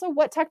 but also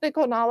what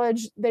technical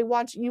knowledge you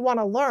want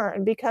to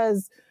learn,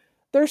 because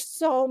there's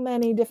so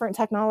many different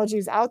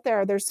technologies out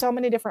there. There's so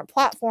many different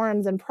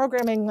platforms and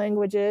programming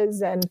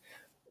languages and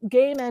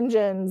game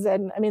engines.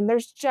 And I mean,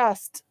 there's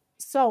just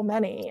so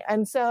many.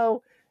 And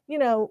so,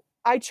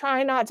 I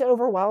try not to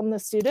overwhelm the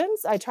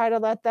students. I try to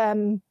let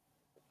them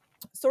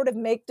sort of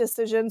make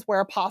decisions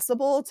where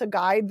possible to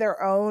guide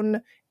their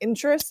own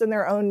interests and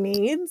their own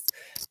needs.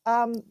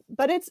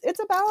 But it's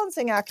a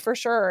balancing act for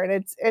sure.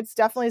 And it's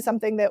definitely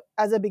something that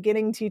as a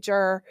beginning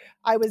teacher,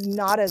 I was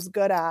not as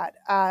good at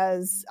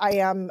as I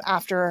am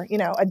after,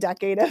 a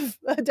decade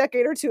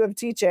or two of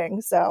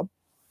teaching. So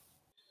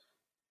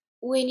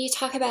when you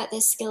talk about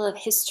this skill of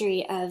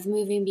history of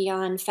moving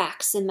beyond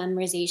facts and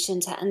memorization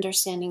to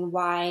understanding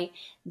why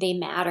they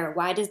matter,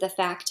 why does the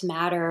fact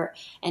matter,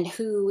 and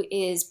who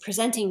is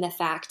presenting the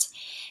fact,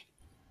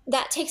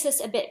 that takes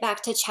us a bit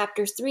back to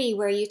chapter 3,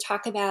 where you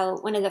talk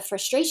about one of the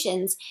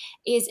frustrations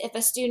is if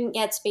a student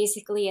gets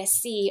basically a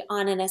C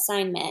on an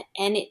assignment,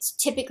 and it's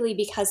typically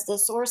because the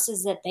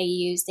sources that they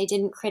use, they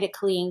didn't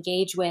critically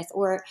engage with,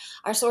 or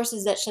are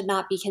sources that should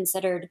not be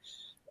considered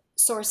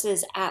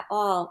sources at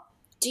all.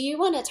 Do you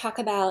want to talk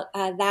about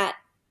that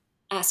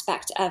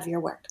aspect of your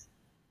work?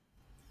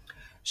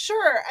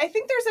 Sure. I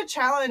think there's a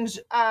challenge.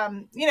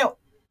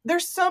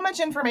 There's so much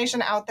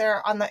information out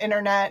there on the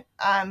internet,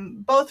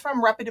 both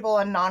from reputable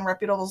and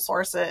non-reputable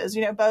sources,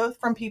 both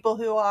from people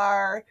who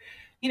are,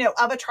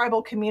 of a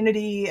tribal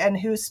community and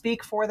who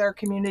speak for their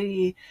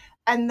community,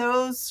 and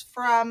those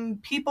from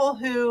people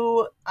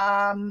who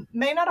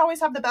may not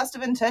always have the best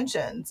of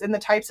intentions in the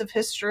types of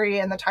history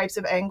and the types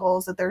of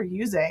angles that they're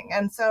using.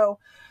 And so,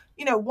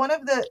 one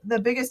of the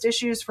biggest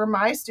issues for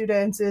my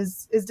students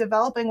is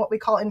developing what we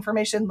call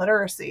information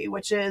literacy,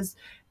 which is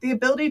the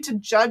ability to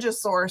judge a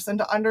source and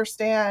to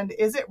understand,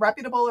 is it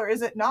reputable or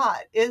is it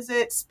not? Is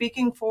it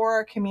speaking for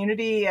a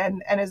community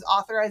and is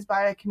authorized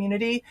by a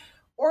community?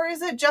 Or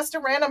is it just a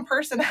random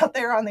person out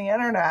there on the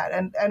internet?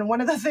 And one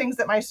of the things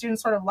that my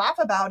students sort of laugh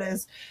about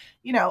is,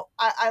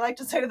 I like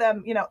to say to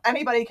them,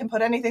 anybody can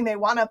put anything they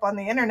want up on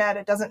the internet.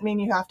 It doesn't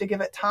mean you have to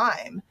give it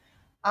time.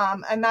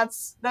 And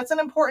that's an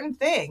important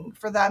thing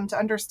for them to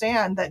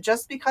understand, that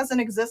just because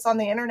it exists on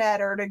the internet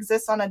or it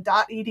exists on a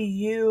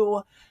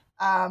 .edu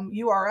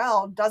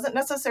URL doesn't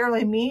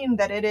necessarily mean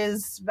that it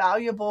is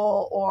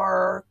valuable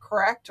or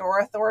correct or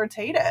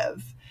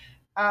authoritative.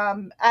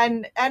 And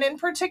in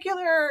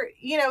particular,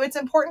 it's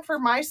important for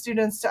my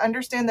students to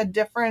understand the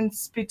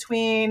difference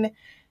between,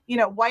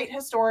 white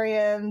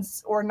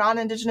historians or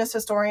non-Indigenous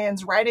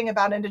historians writing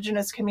about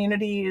Indigenous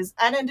communities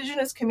and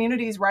Indigenous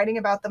communities writing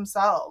about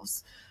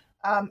themselves.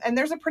 And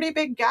there's a pretty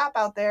big gap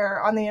out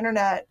there on the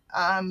internet,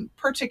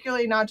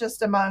 particularly not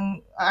just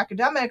among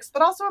academics,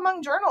 but also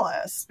among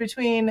journalists,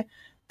 between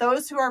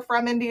those who are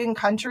from Indian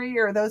country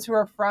or those who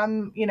are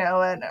from,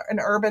 an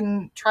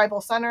urban tribal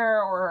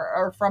center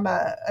or from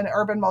an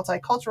urban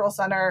multicultural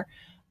center,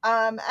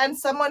 and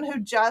someone who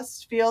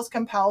just feels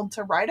compelled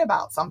to write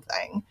about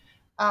something.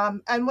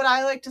 And what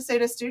I like to say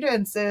to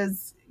students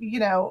is,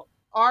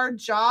 our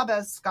job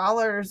as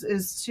scholars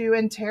is to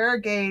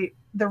interrogate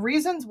the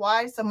reasons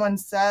why someone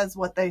says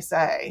what they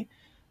say.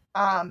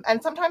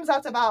 And sometimes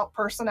that's about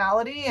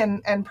personality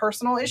and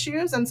personal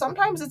issues. And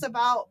sometimes it's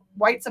about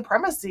white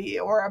supremacy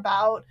or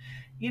about,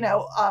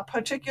 a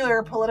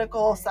particular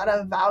political set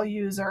of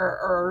values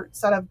or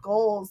set of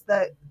goals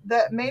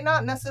that may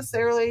not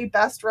necessarily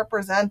best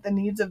represent the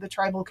needs of the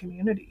tribal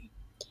community.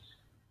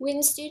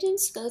 When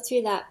students go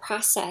through that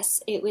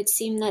process, it would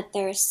seem that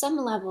there's some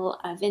level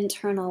of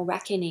internal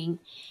reckoning.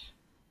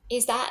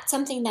 Is that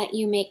something that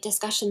you make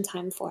discussion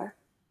time for?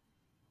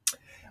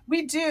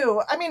 We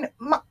do. I mean,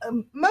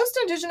 most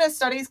Indigenous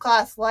studies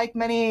class, like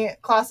many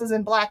classes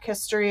in Black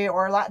history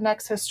or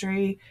Latinx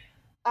history,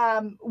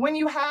 when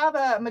you have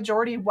a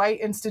majority white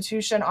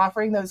institution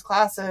offering those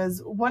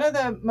classes, one of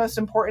the most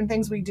important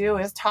things we do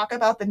is talk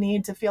about the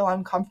need to feel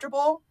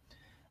uncomfortable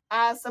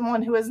as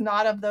someone who is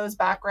not of those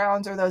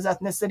backgrounds or those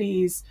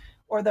ethnicities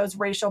or those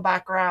racial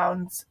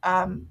backgrounds,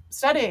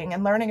 studying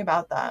and learning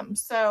about them.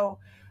 So,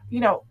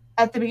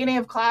 at the beginning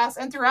of class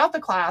and throughout the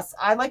class,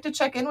 I like to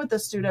check in with the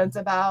students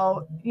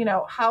about,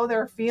 how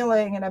they're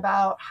feeling and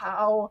about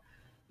how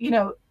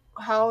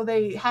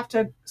they have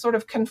to sort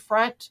of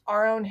confront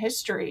our own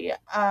history.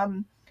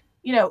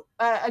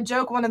 a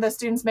joke one of the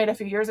students made a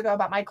few years ago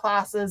about my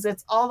classes,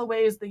 it's all the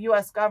ways the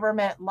U.S.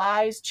 government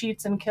lies,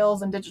 cheats, and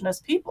kills Indigenous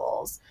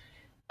peoples.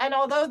 And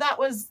although that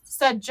was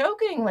said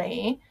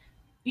jokingly,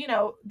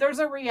 there's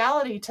a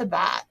reality to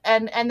that.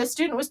 And the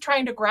student was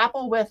trying to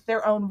grapple with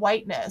their own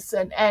whiteness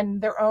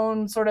and their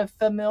own sort of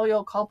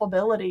familial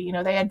culpability.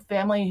 They had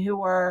family who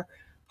were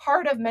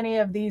part of many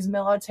of these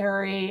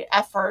military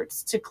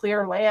efforts to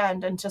clear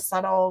land and to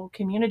settle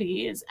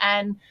communities.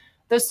 And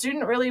the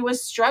student really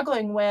was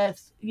struggling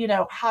with,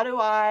 how do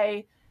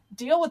I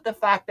deal with the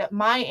fact that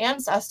my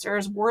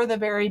ancestors were the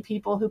very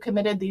people who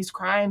committed these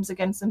crimes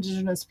against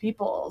Indigenous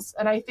peoples?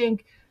 And I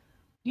think,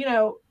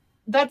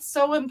 that's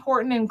so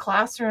important in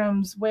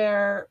classrooms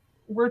where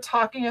we're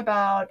talking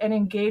about and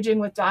engaging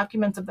with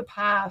documents of the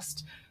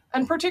past,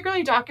 and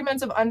particularly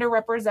documents of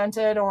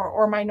underrepresented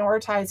or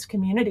minoritized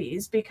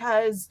communities,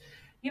 because,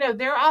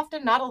 they're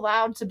often not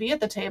allowed to be at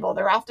the table.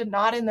 They're often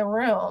not in the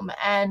room.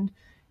 And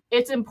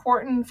it's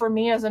important for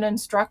me as an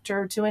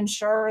instructor to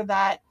ensure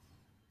that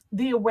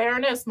the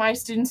awareness my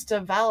students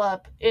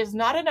develop is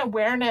not an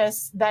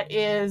awareness that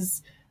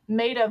is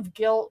made of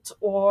guilt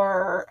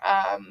or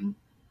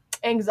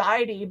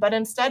anxiety, but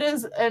instead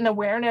is an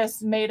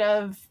awareness made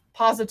of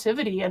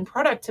positivity and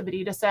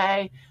productivity, to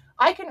say,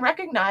 I can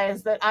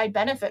recognize that I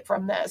benefit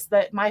from this,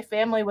 that my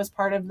family was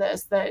part of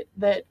this,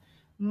 that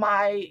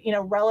my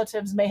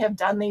relatives may have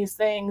done these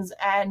things,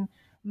 and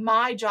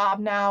my job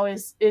now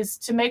is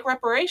to make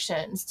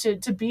reparations,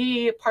 to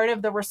be part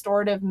of the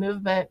restorative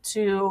movement,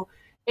 to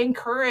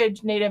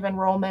encourage Native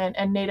enrollment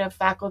and Native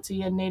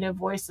faculty and Native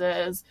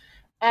voices,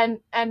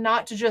 and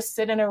not to just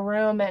sit in a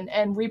room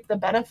and reap the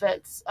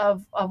benefits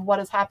of what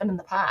has happened in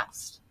the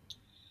past.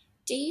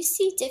 Do you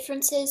see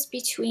differences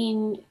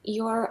between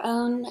your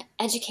own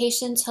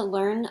education to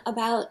learn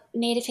about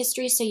Native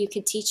history so you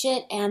could teach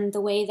it and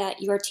the way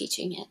that you're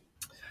teaching it?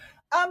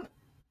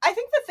 I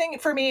think the thing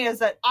for me is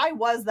that I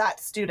was that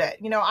student.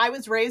 I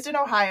was raised in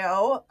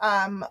Ohio.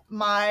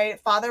 My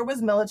father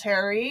was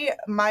military.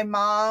 My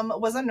mom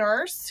was a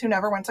nurse who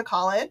never went to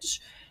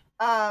college.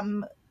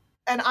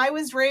 And I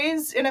was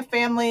raised in a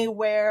family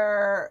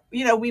where,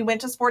 we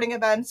went to sporting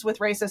events with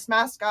racist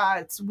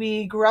mascots.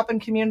 We grew up in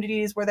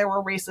communities where there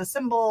were racist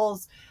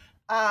symbols.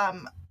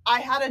 I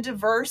had a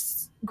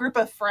diverse group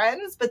of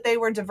friends, but they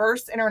were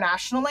diverse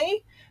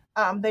internationally.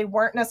 They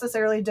weren't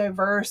necessarily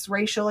diverse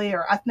racially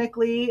or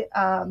ethnically,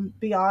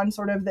 beyond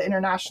sort of the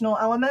international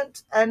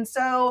element. And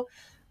so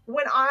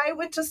when I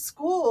went to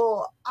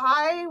school,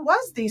 I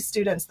was these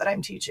students that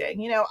I'm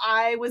teaching.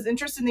 I was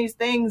interested in these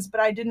things,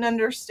 but I didn't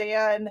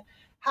understand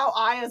how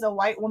I, as a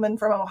white woman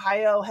from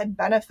Ohio, had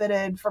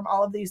benefited from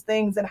all of these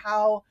things, and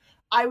how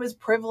I was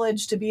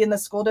privileged to be in the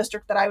school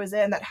district that I was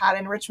in that had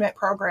enrichment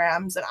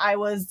programs. And I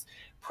was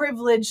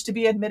privileged to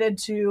be admitted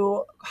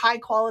to high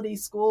quality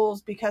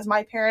schools because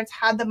my parents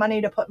had the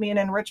money to put me in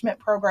enrichment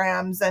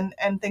programs and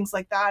things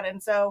like that.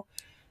 And so,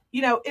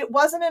 it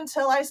wasn't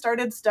until I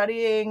started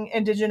studying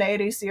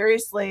indigeneity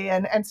seriously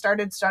and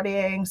started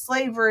studying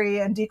slavery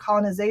and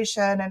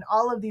decolonization and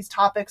all of these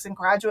topics in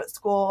graduate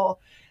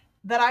school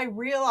that I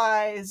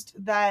realized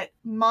that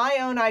my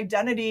own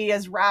identity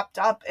is wrapped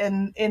up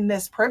in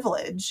this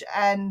privilege.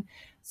 And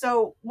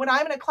so when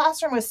I'm in a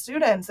classroom with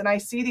students and I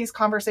see these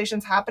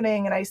conversations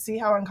happening and I see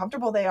how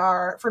uncomfortable they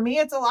are, for me,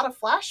 it's a lot of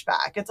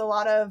flashback. It's a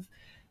lot of,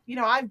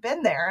 I've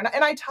been there.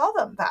 And I tell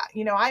them that,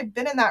 I've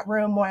been in that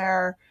room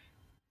where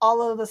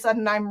all of a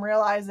sudden I'm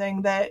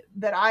realizing that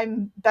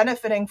I'm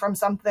benefiting from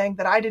something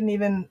that I didn't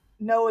even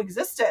know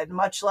existed,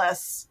 much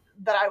less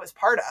that I was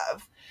part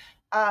of.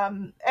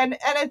 And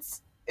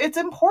it's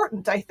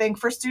important, I think,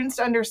 for students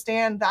to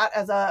understand that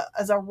as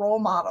a role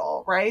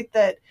model, right?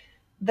 That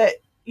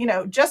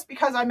just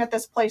because I'm at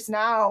this place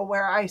now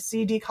where I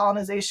see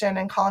decolonization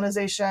and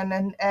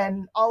colonization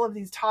and all of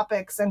these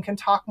topics and can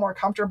talk more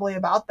comfortably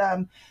about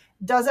them,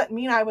 doesn't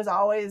mean I was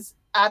always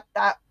at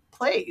that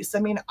place. I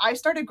mean, I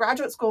started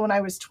graduate school when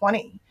I was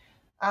 20.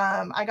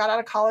 I got out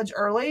of college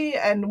early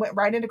and went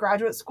right into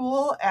graduate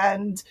school.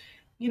 And,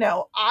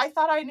 I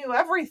thought I knew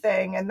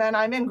everything. And then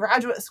I'm in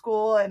graduate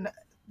school and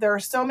there are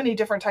so many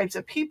different types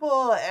of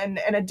people and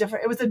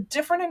it was a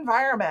different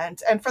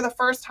environment. And for the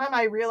first time,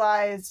 I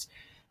realized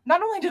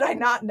not only did I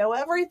not know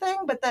everything,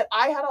 but that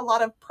I had a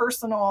lot of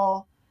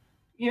personal,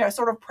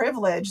 sort of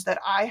privilege that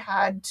I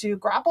had to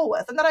grapple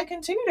with and that I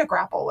continue to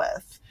grapple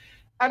with.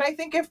 And I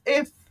think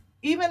if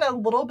even a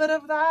little bit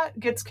of that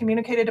gets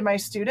communicated to my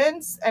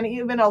students and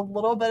even a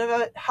little bit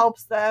of it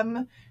helps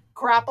them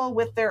grapple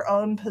with their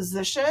own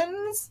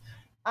positions,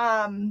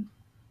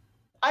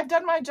 I've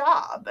done my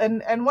job.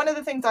 And one of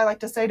the things I like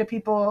to say to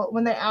people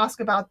when they ask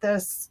about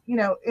this,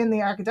 in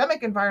the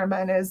academic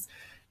environment is,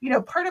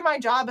 part of my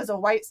job as a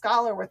white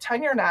scholar with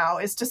tenure now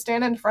is to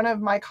stand in front of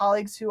my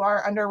colleagues who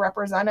are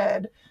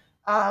underrepresented,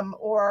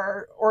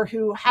 or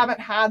who haven't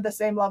had the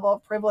same level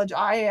of privilege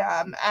I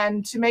am,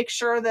 and to make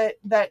sure that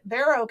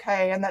they're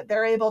okay and that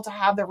they're able to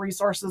have the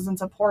resources and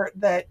support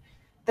that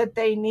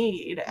they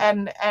need.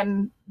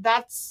 And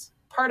that's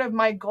part of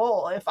my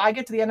goal. If I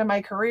get to the end of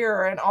my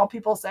career and all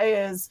people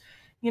say is,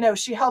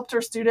 she helped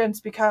her students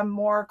become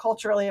more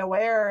culturally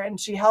aware, and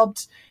she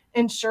helped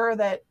ensure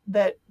that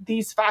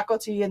these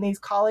faculty and these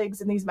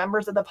colleagues and these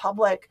members of the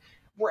public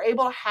were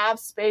able to have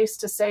space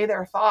to say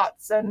their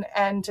thoughts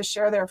and to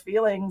share their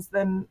feelings,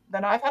 then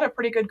I've had a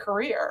pretty good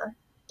career.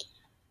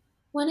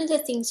 One of the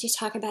things you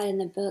talk about in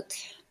the book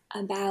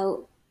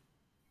about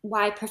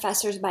why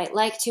professors might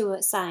like to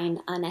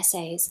assign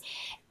essays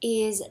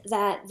is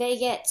that they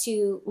get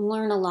to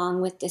learn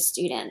along with the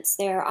students.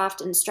 They're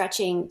often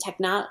stretching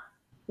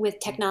with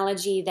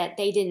technology that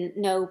they didn't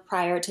know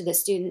prior to the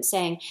student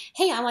saying,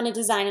 hey, I want to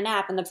design an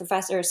app. And the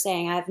professor is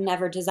saying, I've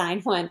never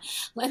designed one.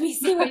 Let me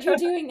see what you're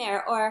doing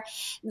there. Or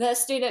the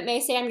student may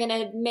say, I'm going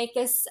to make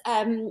this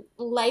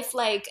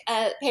lifelike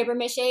paper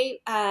mache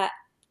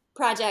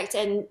project,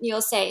 and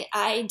you'll say,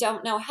 I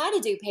don't know how to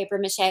do paper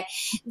mache.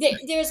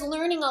 There's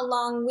learning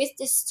along with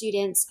the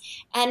students.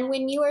 And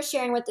when you are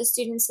sharing with the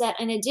students that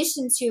in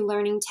addition to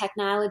learning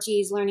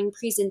technologies, learning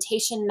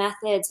presentation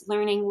methods,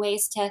 learning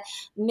ways to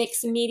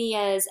mix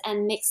medias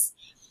and mix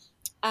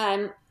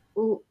how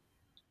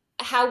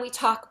we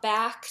talk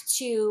back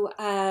to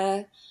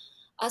a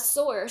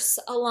source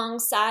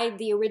alongside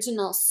the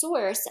original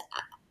source,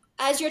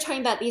 as you're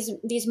talking about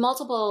these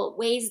multiple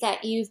ways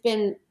that you've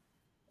been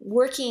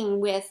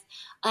working with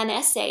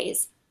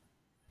essays,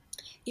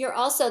 you're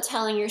also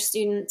telling your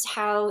students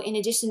how, in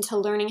addition to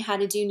learning how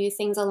to do new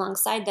things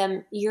alongside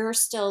them, you're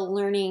still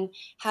learning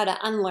how to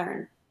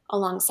unlearn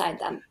alongside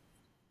them.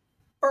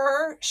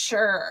 For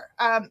sure.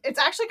 It's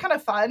actually kind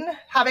of fun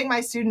having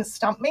my students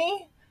stump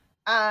me.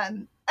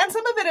 And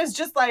some of it is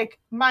just like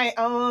my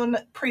own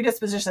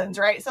predispositions,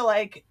 right? So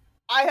like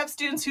I have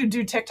students who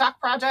do TikTok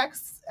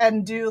projects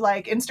and do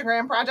like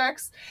Instagram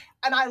projects,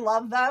 and I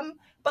love them.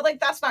 But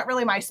like, that's not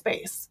really my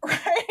space,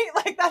 right?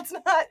 Like that's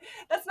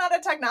not a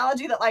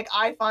technology that like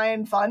I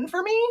find fun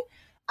for me.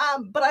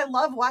 But I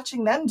love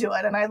watching them do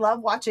it, and I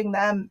love watching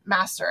them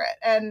master it.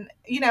 And,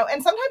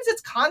 and sometimes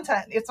it's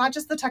content. It's not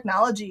just the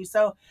technology.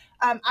 So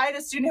I had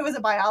a student who was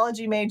a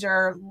biology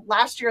major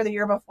last year or the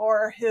year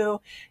before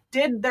who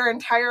did their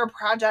entire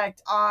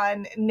project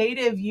on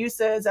native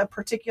uses of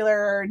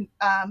particular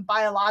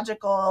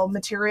biological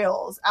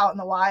materials out in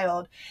the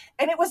wild.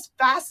 And it was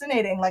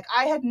fascinating. Like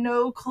I had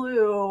no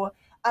clue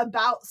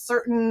about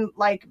certain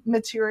like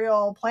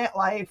material plant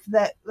life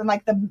that and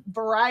like the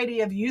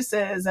variety of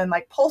uses and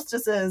like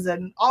poultices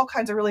and all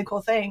kinds of really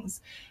cool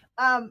things.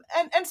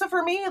 And so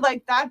for me,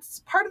 like that's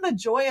part of the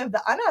joy of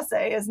the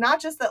unessay is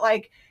not just that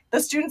like the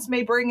students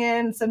may bring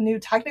in some new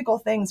technical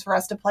things for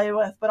us to play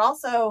with, but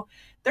also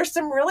there's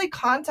some really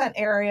content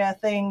area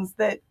things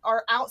that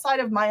are outside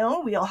of my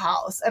own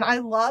wheelhouse. And I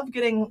love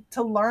getting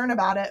to learn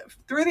about it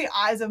through the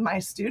eyes of my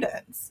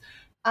students.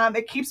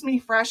 It keeps me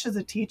fresh as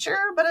a teacher,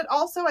 but it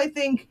also, I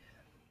think,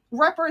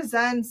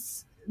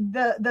 represents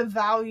the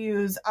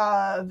values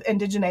of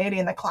indigeneity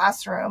in the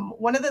classroom.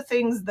 One of the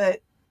things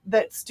that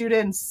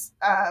students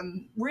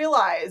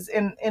realize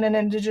in an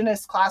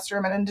Indigenous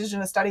classroom, an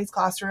Indigenous studies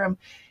classroom,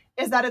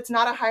 is that it's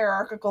not a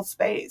hierarchical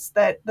space,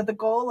 that the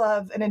goal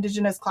of an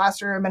Indigenous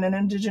classroom and an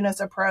Indigenous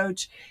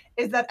approach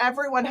is that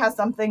everyone has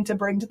something to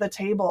bring to the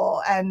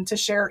table and to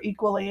share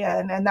equally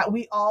in, and that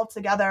we all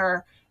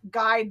together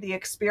guide the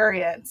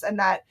experience, and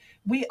that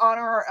we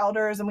honor our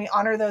elders and we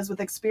honor those with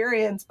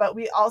experience, but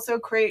we also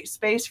create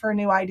space for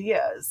new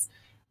ideas.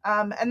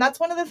 And that's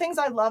one of the things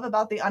I love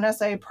about the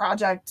unessay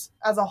project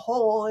as a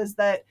whole is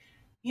that,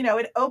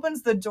 it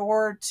opens the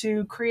door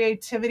to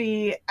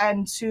creativity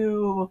and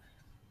to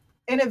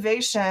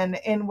innovation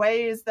in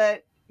ways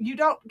that you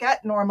don't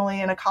get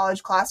normally in a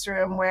college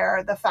classroom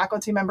where the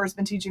faculty member's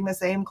been teaching the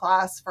same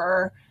class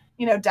for,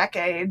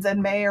 decades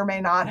and may or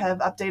may not have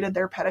updated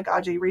their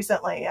pedagogy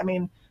recently. I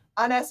mean,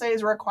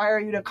 unessays require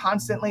you to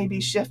constantly be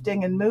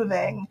shifting and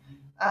moving.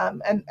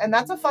 And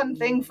that's a fun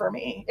thing for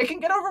me. It can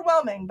get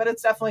overwhelming, but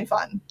it's definitely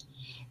fun.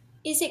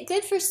 Is it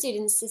good for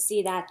students to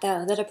see that,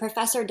 though, that a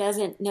professor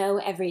doesn't know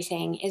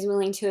everything, is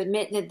willing to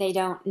admit that they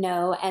don't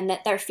know, and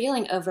that they're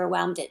feeling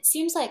overwhelmed? It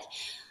seems like,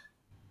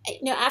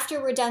 after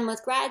we're done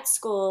with grad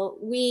school,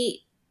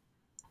 we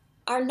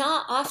are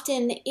not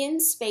often in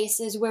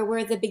spaces where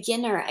we're the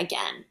beginner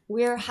again.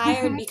 We're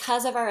hired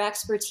because of our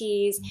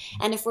expertise.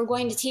 And if we're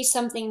going to teach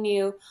something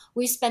new,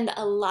 we spend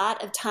a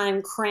lot of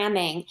time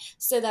cramming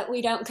so that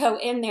we don't go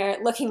in there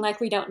looking like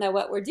we don't know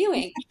what we're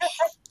doing.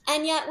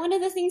 And yet one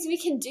of the things we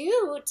can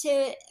do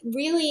to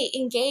really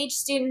engage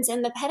students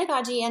in the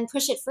pedagogy and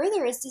push it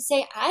further is to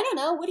say, I don't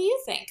know, what do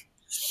you think?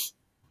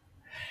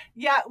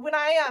 Yeah, when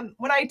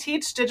I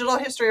teach digital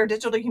history or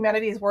digital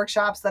humanities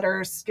workshops that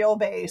are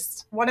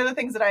skill-based, one of the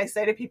things that I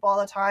say to people all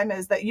the time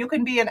is that you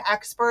can be an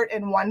expert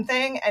in one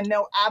thing and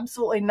know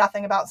absolutely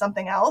nothing about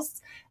something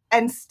else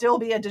and still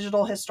be a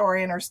digital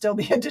historian or still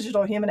be a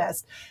digital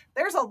humanist.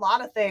 There's a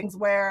lot of things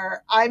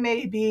where I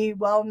may be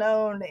well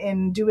known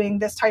in doing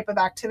this type of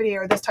activity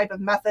or this type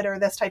of method or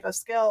this type of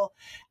skill,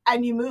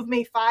 and you move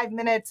me 5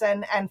 minutes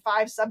and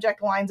 5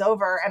 subject lines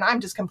over, and I'm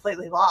just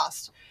completely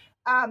lost.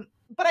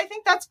 But I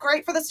think that's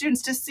great for the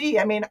students to see.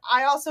 I mean,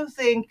 I also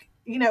think,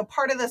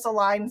 part of this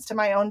aligns to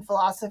my own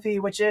philosophy,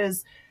 which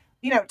is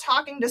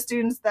talking to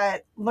students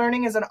that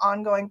learning is an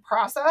ongoing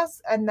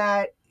process and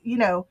that,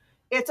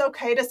 it's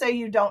okay to say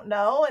you don't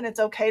know, and it's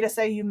okay to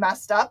say you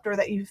messed up or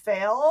that you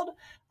failed.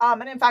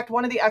 And in fact,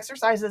 one of the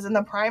exercises in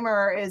the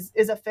primer is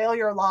a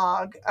failure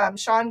log.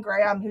 Sean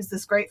Graham, who's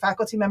this great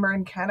faculty member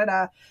in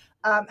Canada,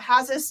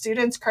 has his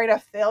students create a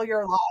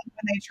failure log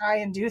when they try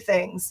and do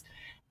things.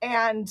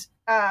 And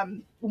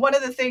one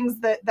of the things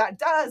that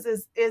does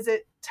is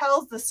it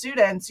tells the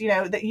students,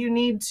 that you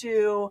need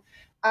to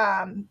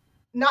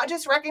not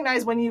just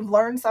recognize when you've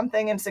learned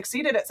something and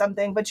succeeded at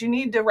something, but you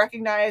need to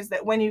recognize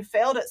that when you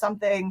failed at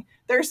something,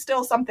 there's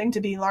still something to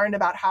be learned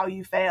about how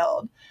you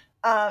failed.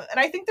 And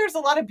I think there's a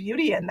lot of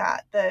beauty in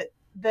that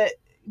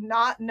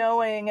not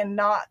knowing and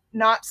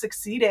not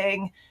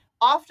succeeding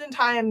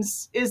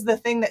oftentimes is the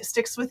thing that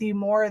sticks with you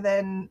more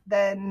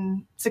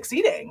than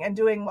succeeding and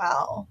doing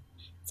well.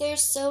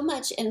 There's so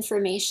much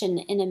information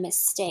in a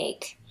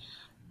mistake.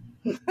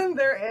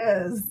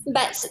 There is.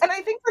 And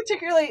I think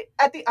particularly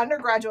at the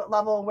undergraduate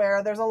level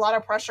where there's a lot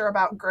of pressure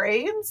about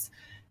grades,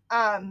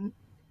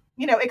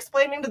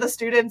 explaining to the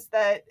students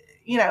that,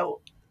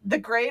 the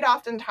grade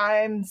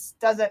oftentimes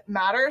doesn't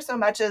matter so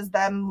much as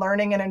them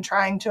learning and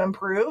trying to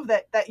improve,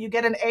 that you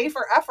get an A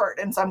for effort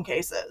in some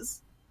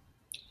cases.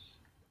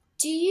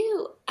 Do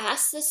you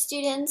ask the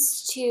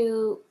students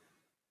to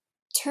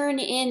turn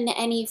in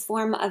any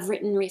form of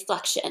written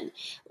reflection?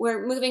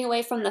 We're moving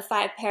away from the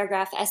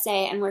 5-paragraph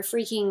essay, and we're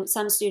freaking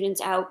some students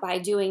out by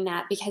doing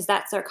that because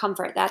that's their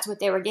comfort. That's what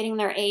they were getting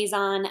their A's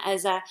on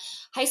as a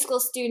high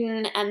school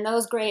student, and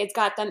those grades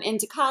got them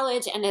into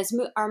college and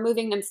are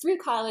moving them through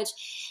college.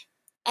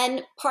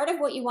 And part of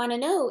what you want to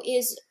know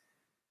is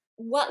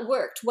what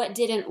worked, what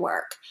didn't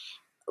work.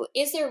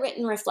 Is there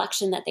written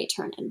reflection that they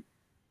turn in?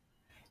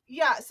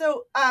 Yeah,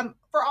 so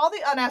for all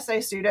the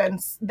unessay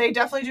students, they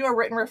definitely do a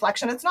written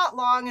reflection. It's not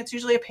long, it's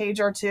usually a page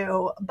or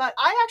two, but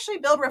I actually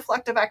build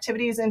reflective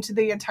activities into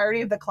the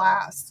entirety of the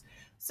class.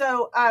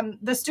 So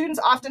the students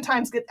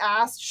oftentimes get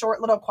asked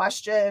short little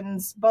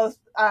questions, both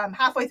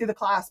halfway through the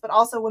class, but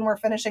also when we're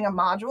finishing a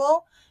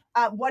module.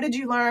 What did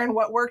you learn?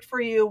 What worked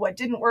for you? What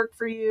didn't work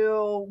for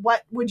you?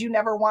 What would you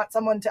never want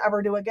someone to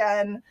ever do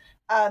again?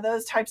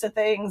 Those types of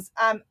things.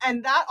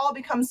 And that all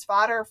becomes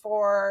fodder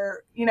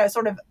for,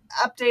 sort of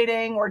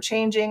updating or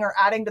changing or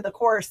adding to the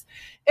course.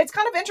 It's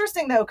kind of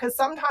interesting, though, because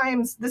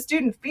sometimes the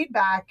student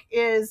feedback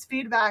is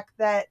feedback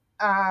that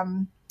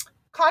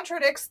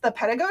contradicts the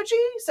pedagogy.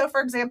 So,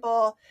 for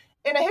example,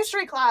 in a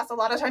history class, a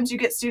lot of times you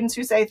get students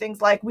who say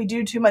things like, we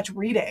do too much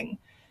reading,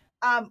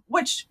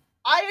 which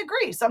I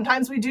agree.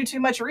 Sometimes we do too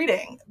much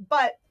reading,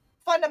 but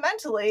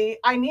fundamentally,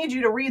 I need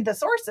you to read the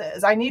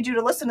sources. I need you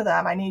to listen to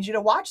them. I need you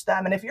to watch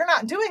them. And if you're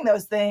not doing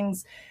those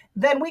things,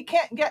 then we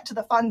can't get to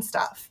the fun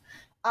stuff.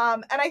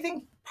 And I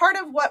think part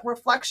of what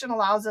reflection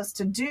allows us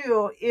to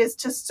do is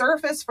to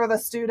surface for the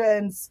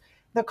students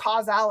the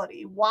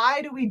causality.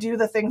 Why do we do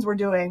the things we're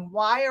doing?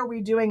 Why are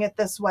we doing it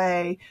this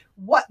way?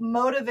 What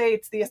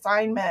motivates the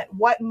assignment?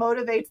 What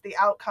motivates the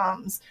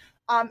outcomes?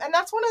 And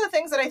that's one of the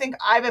things that I think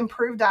I've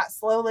improved at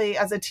slowly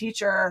as a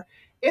teacher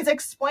is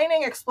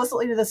explaining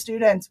explicitly to the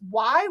students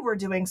why we're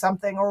doing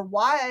something or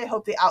why I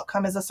hope the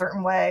outcome is a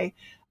certain way.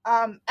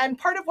 And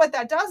part of what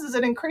that does is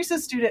it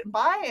increases student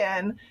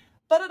buy-in,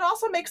 but it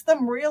also makes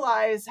them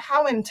realize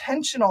how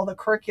intentional the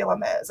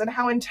curriculum is and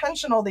how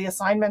intentional the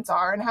assignments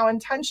are and how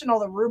intentional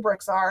the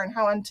rubrics are and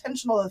how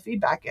intentional the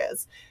feedback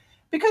is.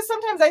 Because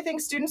sometimes I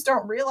think students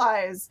don't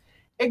realize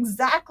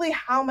exactly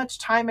how much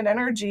time and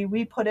energy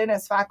we put in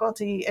as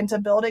faculty into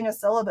building a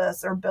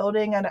syllabus or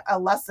building a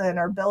lesson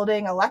or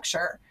building a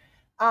lecture.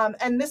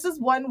 And this is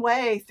one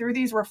way through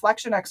these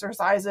reflection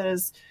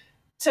exercises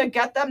to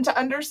get them to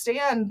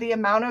understand the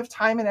amount of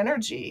time and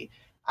energy.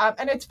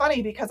 And it's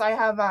funny because I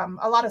have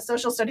a lot of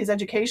social studies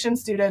education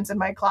students in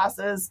my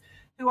classes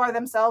who are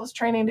themselves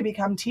training to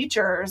become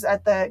teachers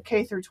at the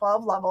K through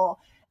 12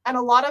 level. And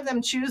a lot of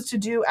them choose to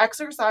do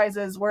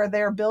exercises where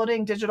they're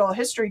building digital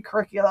history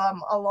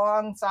curriculum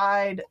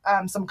alongside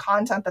some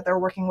content that they're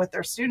working with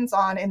their students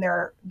on in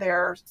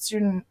their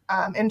student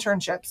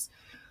internships.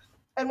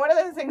 And one of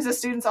the things the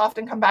students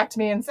often come back to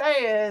me and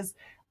say is,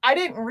 I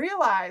didn't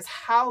realize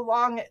how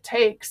long it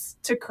takes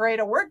to create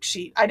a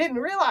worksheet. I didn't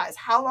realize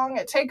how long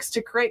it takes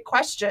to create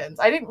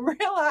questions. I didn't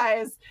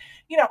realize,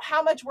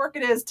 how much work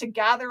it is to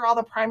gather all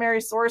the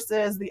primary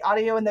sources, the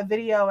audio and the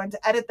video, and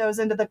to edit those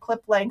into the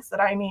clip lengths that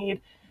I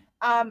need.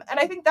 And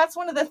I think that's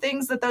one of the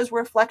things that those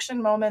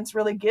reflection moments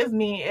really give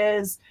me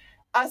is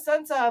a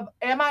sense of,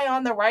 am I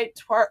on the right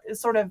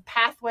sort of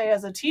pathway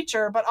as a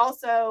teacher, but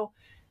also,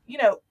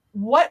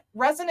 what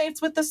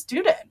resonates with the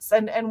students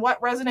and what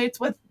resonates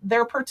with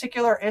their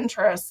particular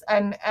interests.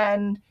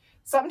 And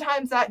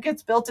sometimes that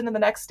gets built into the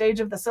next stage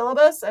of the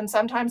syllabus, and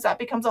sometimes that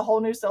becomes a whole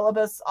new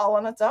syllabus all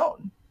on its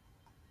own.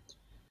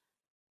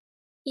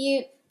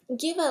 You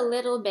give a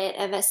little bit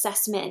of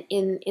assessment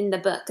in the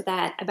book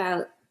that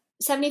about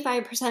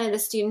 75% of the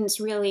students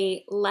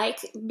really like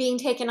being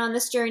taken on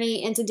this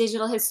journey into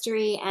digital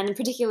history, and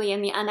particularly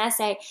in the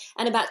unessay,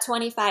 and about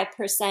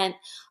 25%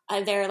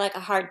 they're like a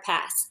hard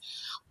pass.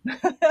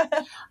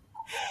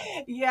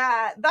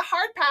 Yeah, the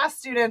hard pass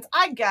students,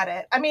 I get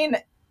it. I mean,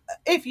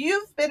 if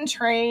you've been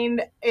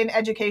trained in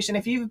education,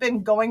 if you've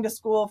been going to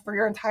school for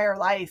your entire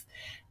life,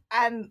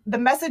 and the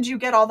message you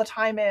get all the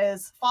time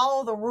is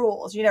follow the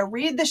rules,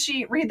 read the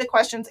sheet, read the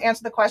questions,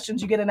 answer the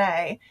questions, you get an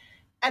A.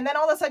 And then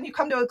all of a sudden you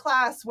come to a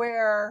class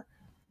where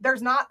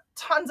there's not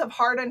tons of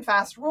hard and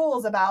fast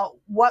rules about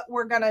what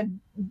we're going to,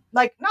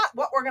 like, not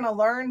what we're going to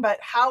learn, but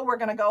how we're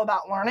going to go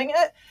about learning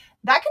it.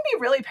 That can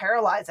be really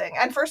paralyzing.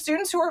 And for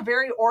students who are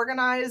very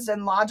organized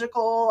and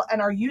logical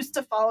and are used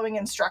to following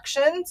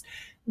instructions,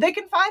 they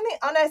can find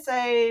the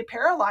un-essay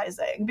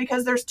paralyzing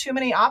because there's too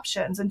many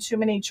options and too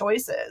many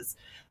choices.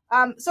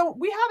 So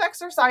we have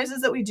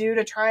exercises that we do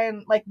to try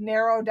and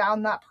narrow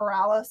down that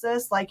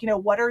paralysis.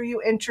 What are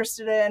you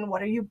interested in?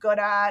 What are you good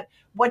at?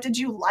 What did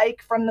you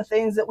like from the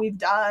things that we've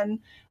done?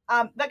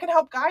 That can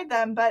help guide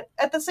them. But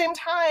at the same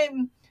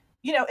time,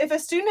 if a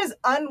student is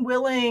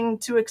unwilling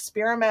to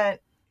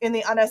experiment in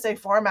the un-essay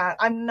format,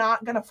 I'm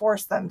not going to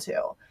force them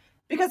to,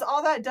 because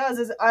all that does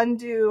is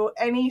undo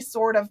any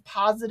sort of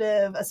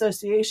positive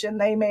association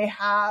they may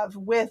have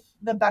with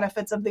the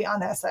benefits of the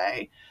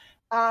un-essay.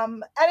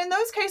 And in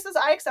those cases,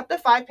 I accept a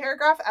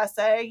 5-paragraph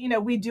essay.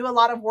 We do a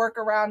lot of work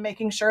around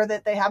making sure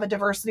that they have a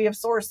diversity of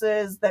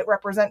sources that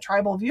represent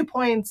tribal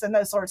viewpoints and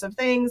those sorts of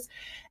things.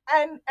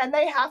 And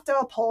they have to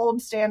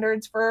uphold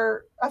standards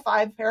for a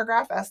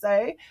 5-paragraph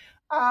essay.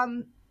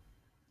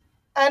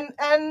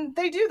 And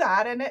they do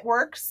that, and it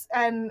works,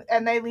 and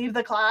they leave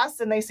the class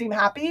and they seem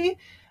happy.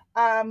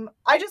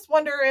 I just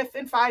wonder if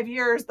in 5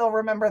 years they'll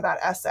remember that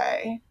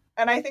essay.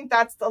 And I think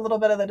that's a little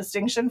bit of the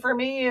distinction for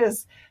me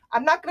is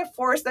I'm not going to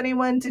force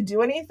anyone to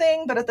do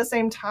anything, but at the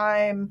same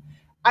time,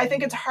 I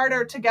think it's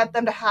harder to get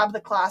them to have the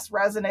class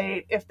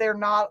resonate if they're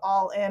not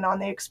all in on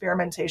the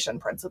experimentation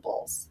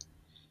principles.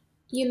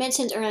 You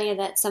mentioned earlier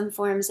that some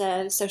forms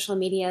of social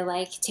media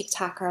like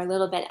TikTok are a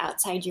little bit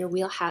outside your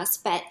wheelhouse,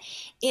 but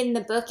in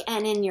the book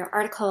and in your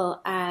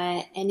article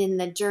and in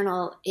the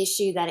journal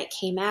issue that it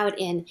came out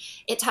in,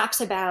 it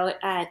talks about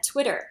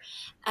Twitter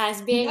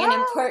as being an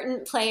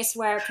important place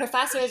where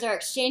professors are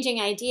exchanging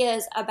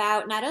ideas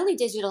about not only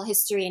digital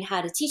history and how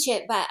to teach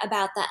it, but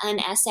about the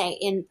un-essay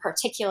in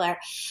particular.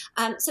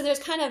 So there's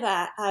kind of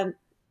a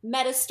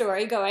meta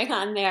story going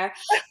on there.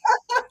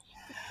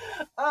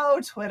 Oh,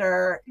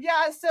 Twitter.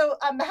 Yeah. So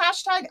the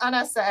hashtag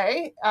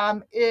un-essay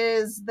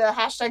is the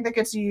hashtag that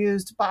gets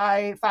used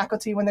by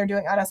faculty when they're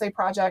doing un-essay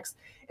projects.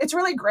 It's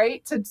really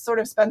great to sort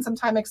of spend some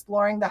time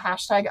exploring the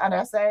hashtag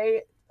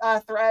un-essay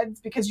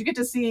threads, because you get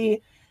to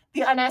see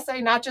the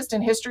un-essay not just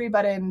in history,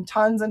 but in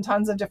tons and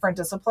tons of different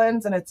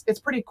disciplines. And it's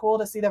pretty cool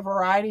to see the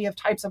variety of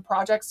types of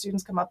projects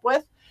students come up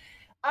with.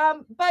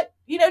 But,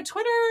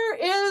 Twitter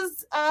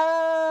is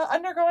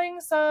undergoing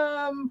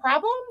some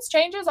problems,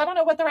 changes. I don't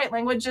know what the right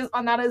language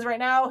on that is right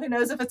now. Who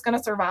knows if it's going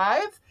to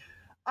survive?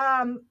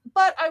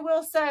 But I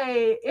will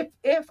say,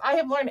 if I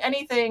have learned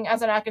anything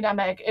as an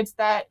academic, it's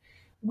that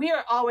we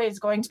are always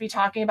going to be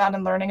talking about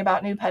and learning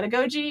about new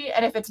pedagogy.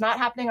 And if it's not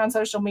happening on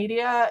social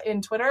media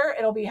in Twitter,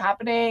 it'll be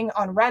happening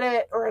on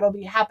Reddit, or it'll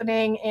be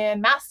happening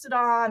in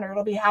Mastodon, or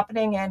it'll be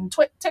happening in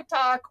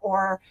TikTok,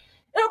 or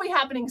it'll be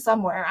happening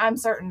somewhere, I'm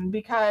certain,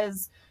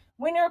 because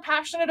when you're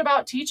passionate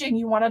about teaching,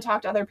 you want to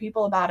talk to other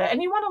people about it,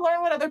 and you want to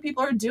learn what other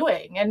people are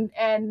doing.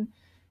 And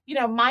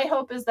my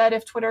hope is that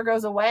if Twitter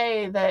goes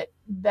away,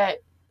 that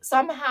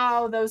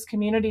somehow those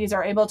communities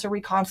are able to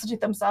reconstitute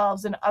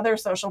themselves in other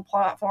social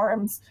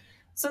platforms,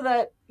 so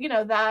that,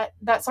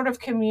 that sort of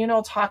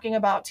communal talking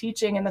about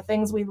teaching and the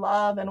things we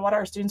love and what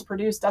our students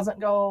produce doesn't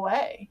go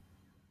away.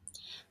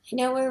 I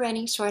know we're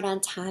running short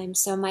on time,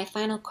 so my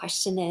final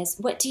question is,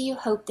 what do you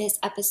hope this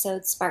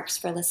episode sparks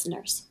for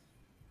listeners?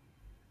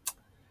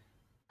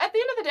 At the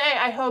end of the day,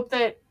 I hope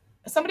that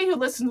somebody who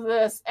listens to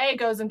this,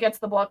 goes and gets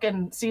the book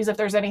and sees if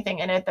there's anything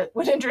in it that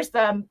would interest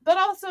them, but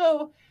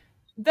also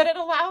that it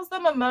allows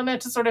them a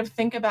moment to sort of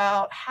think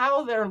about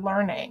how they're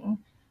learning.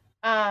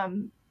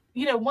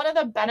 One of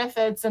the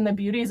benefits and the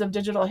beauties of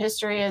digital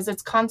history is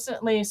it's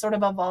constantly sort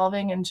of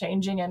evolving and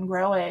changing and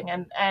growing,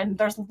 and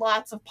there's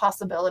lots of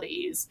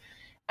possibilities.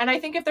 And I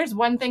think if there's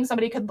one thing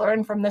somebody could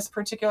learn from this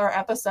particular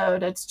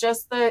episode, it's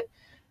just that,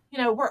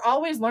 we're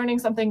always learning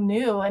something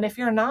new. And if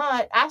you're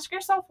not, ask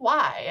yourself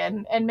why.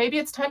 And maybe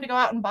it's time to go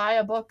out and buy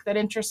a book that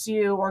interests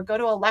you, or go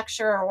to a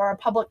lecture or a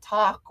public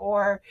talk,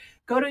 or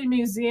go to a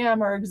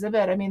museum or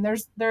exhibit. I mean,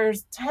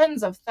 there's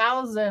tens of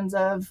thousands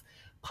of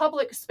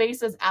public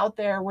spaces out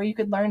there where you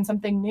could learn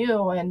something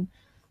new. And,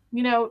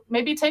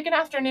 maybe take an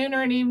afternoon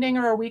or an evening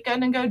or a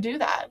weekend and go do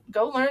that.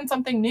 Go learn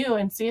something new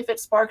and see if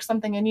it sparks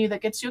something in you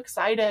that gets you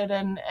excited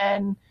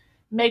and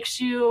makes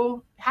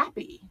you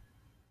happy.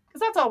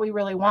 Because that's all we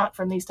really want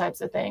from these types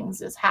of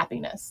things, is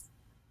happiness.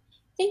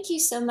 Thank you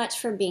so much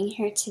for being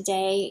here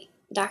today,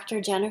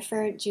 Dr.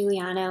 Jennifer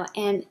Giuliano,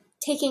 and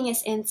taking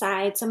us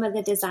inside some of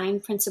the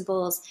design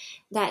principles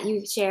that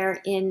you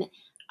share in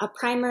A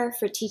Primer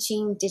for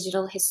Teaching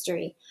Digital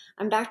History.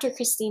 I'm Dr.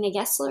 Christina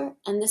Gessler,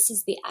 and this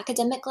is The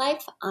Academic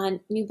Life on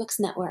New Books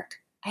Network.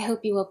 I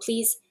hope you will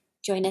please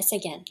join us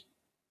again.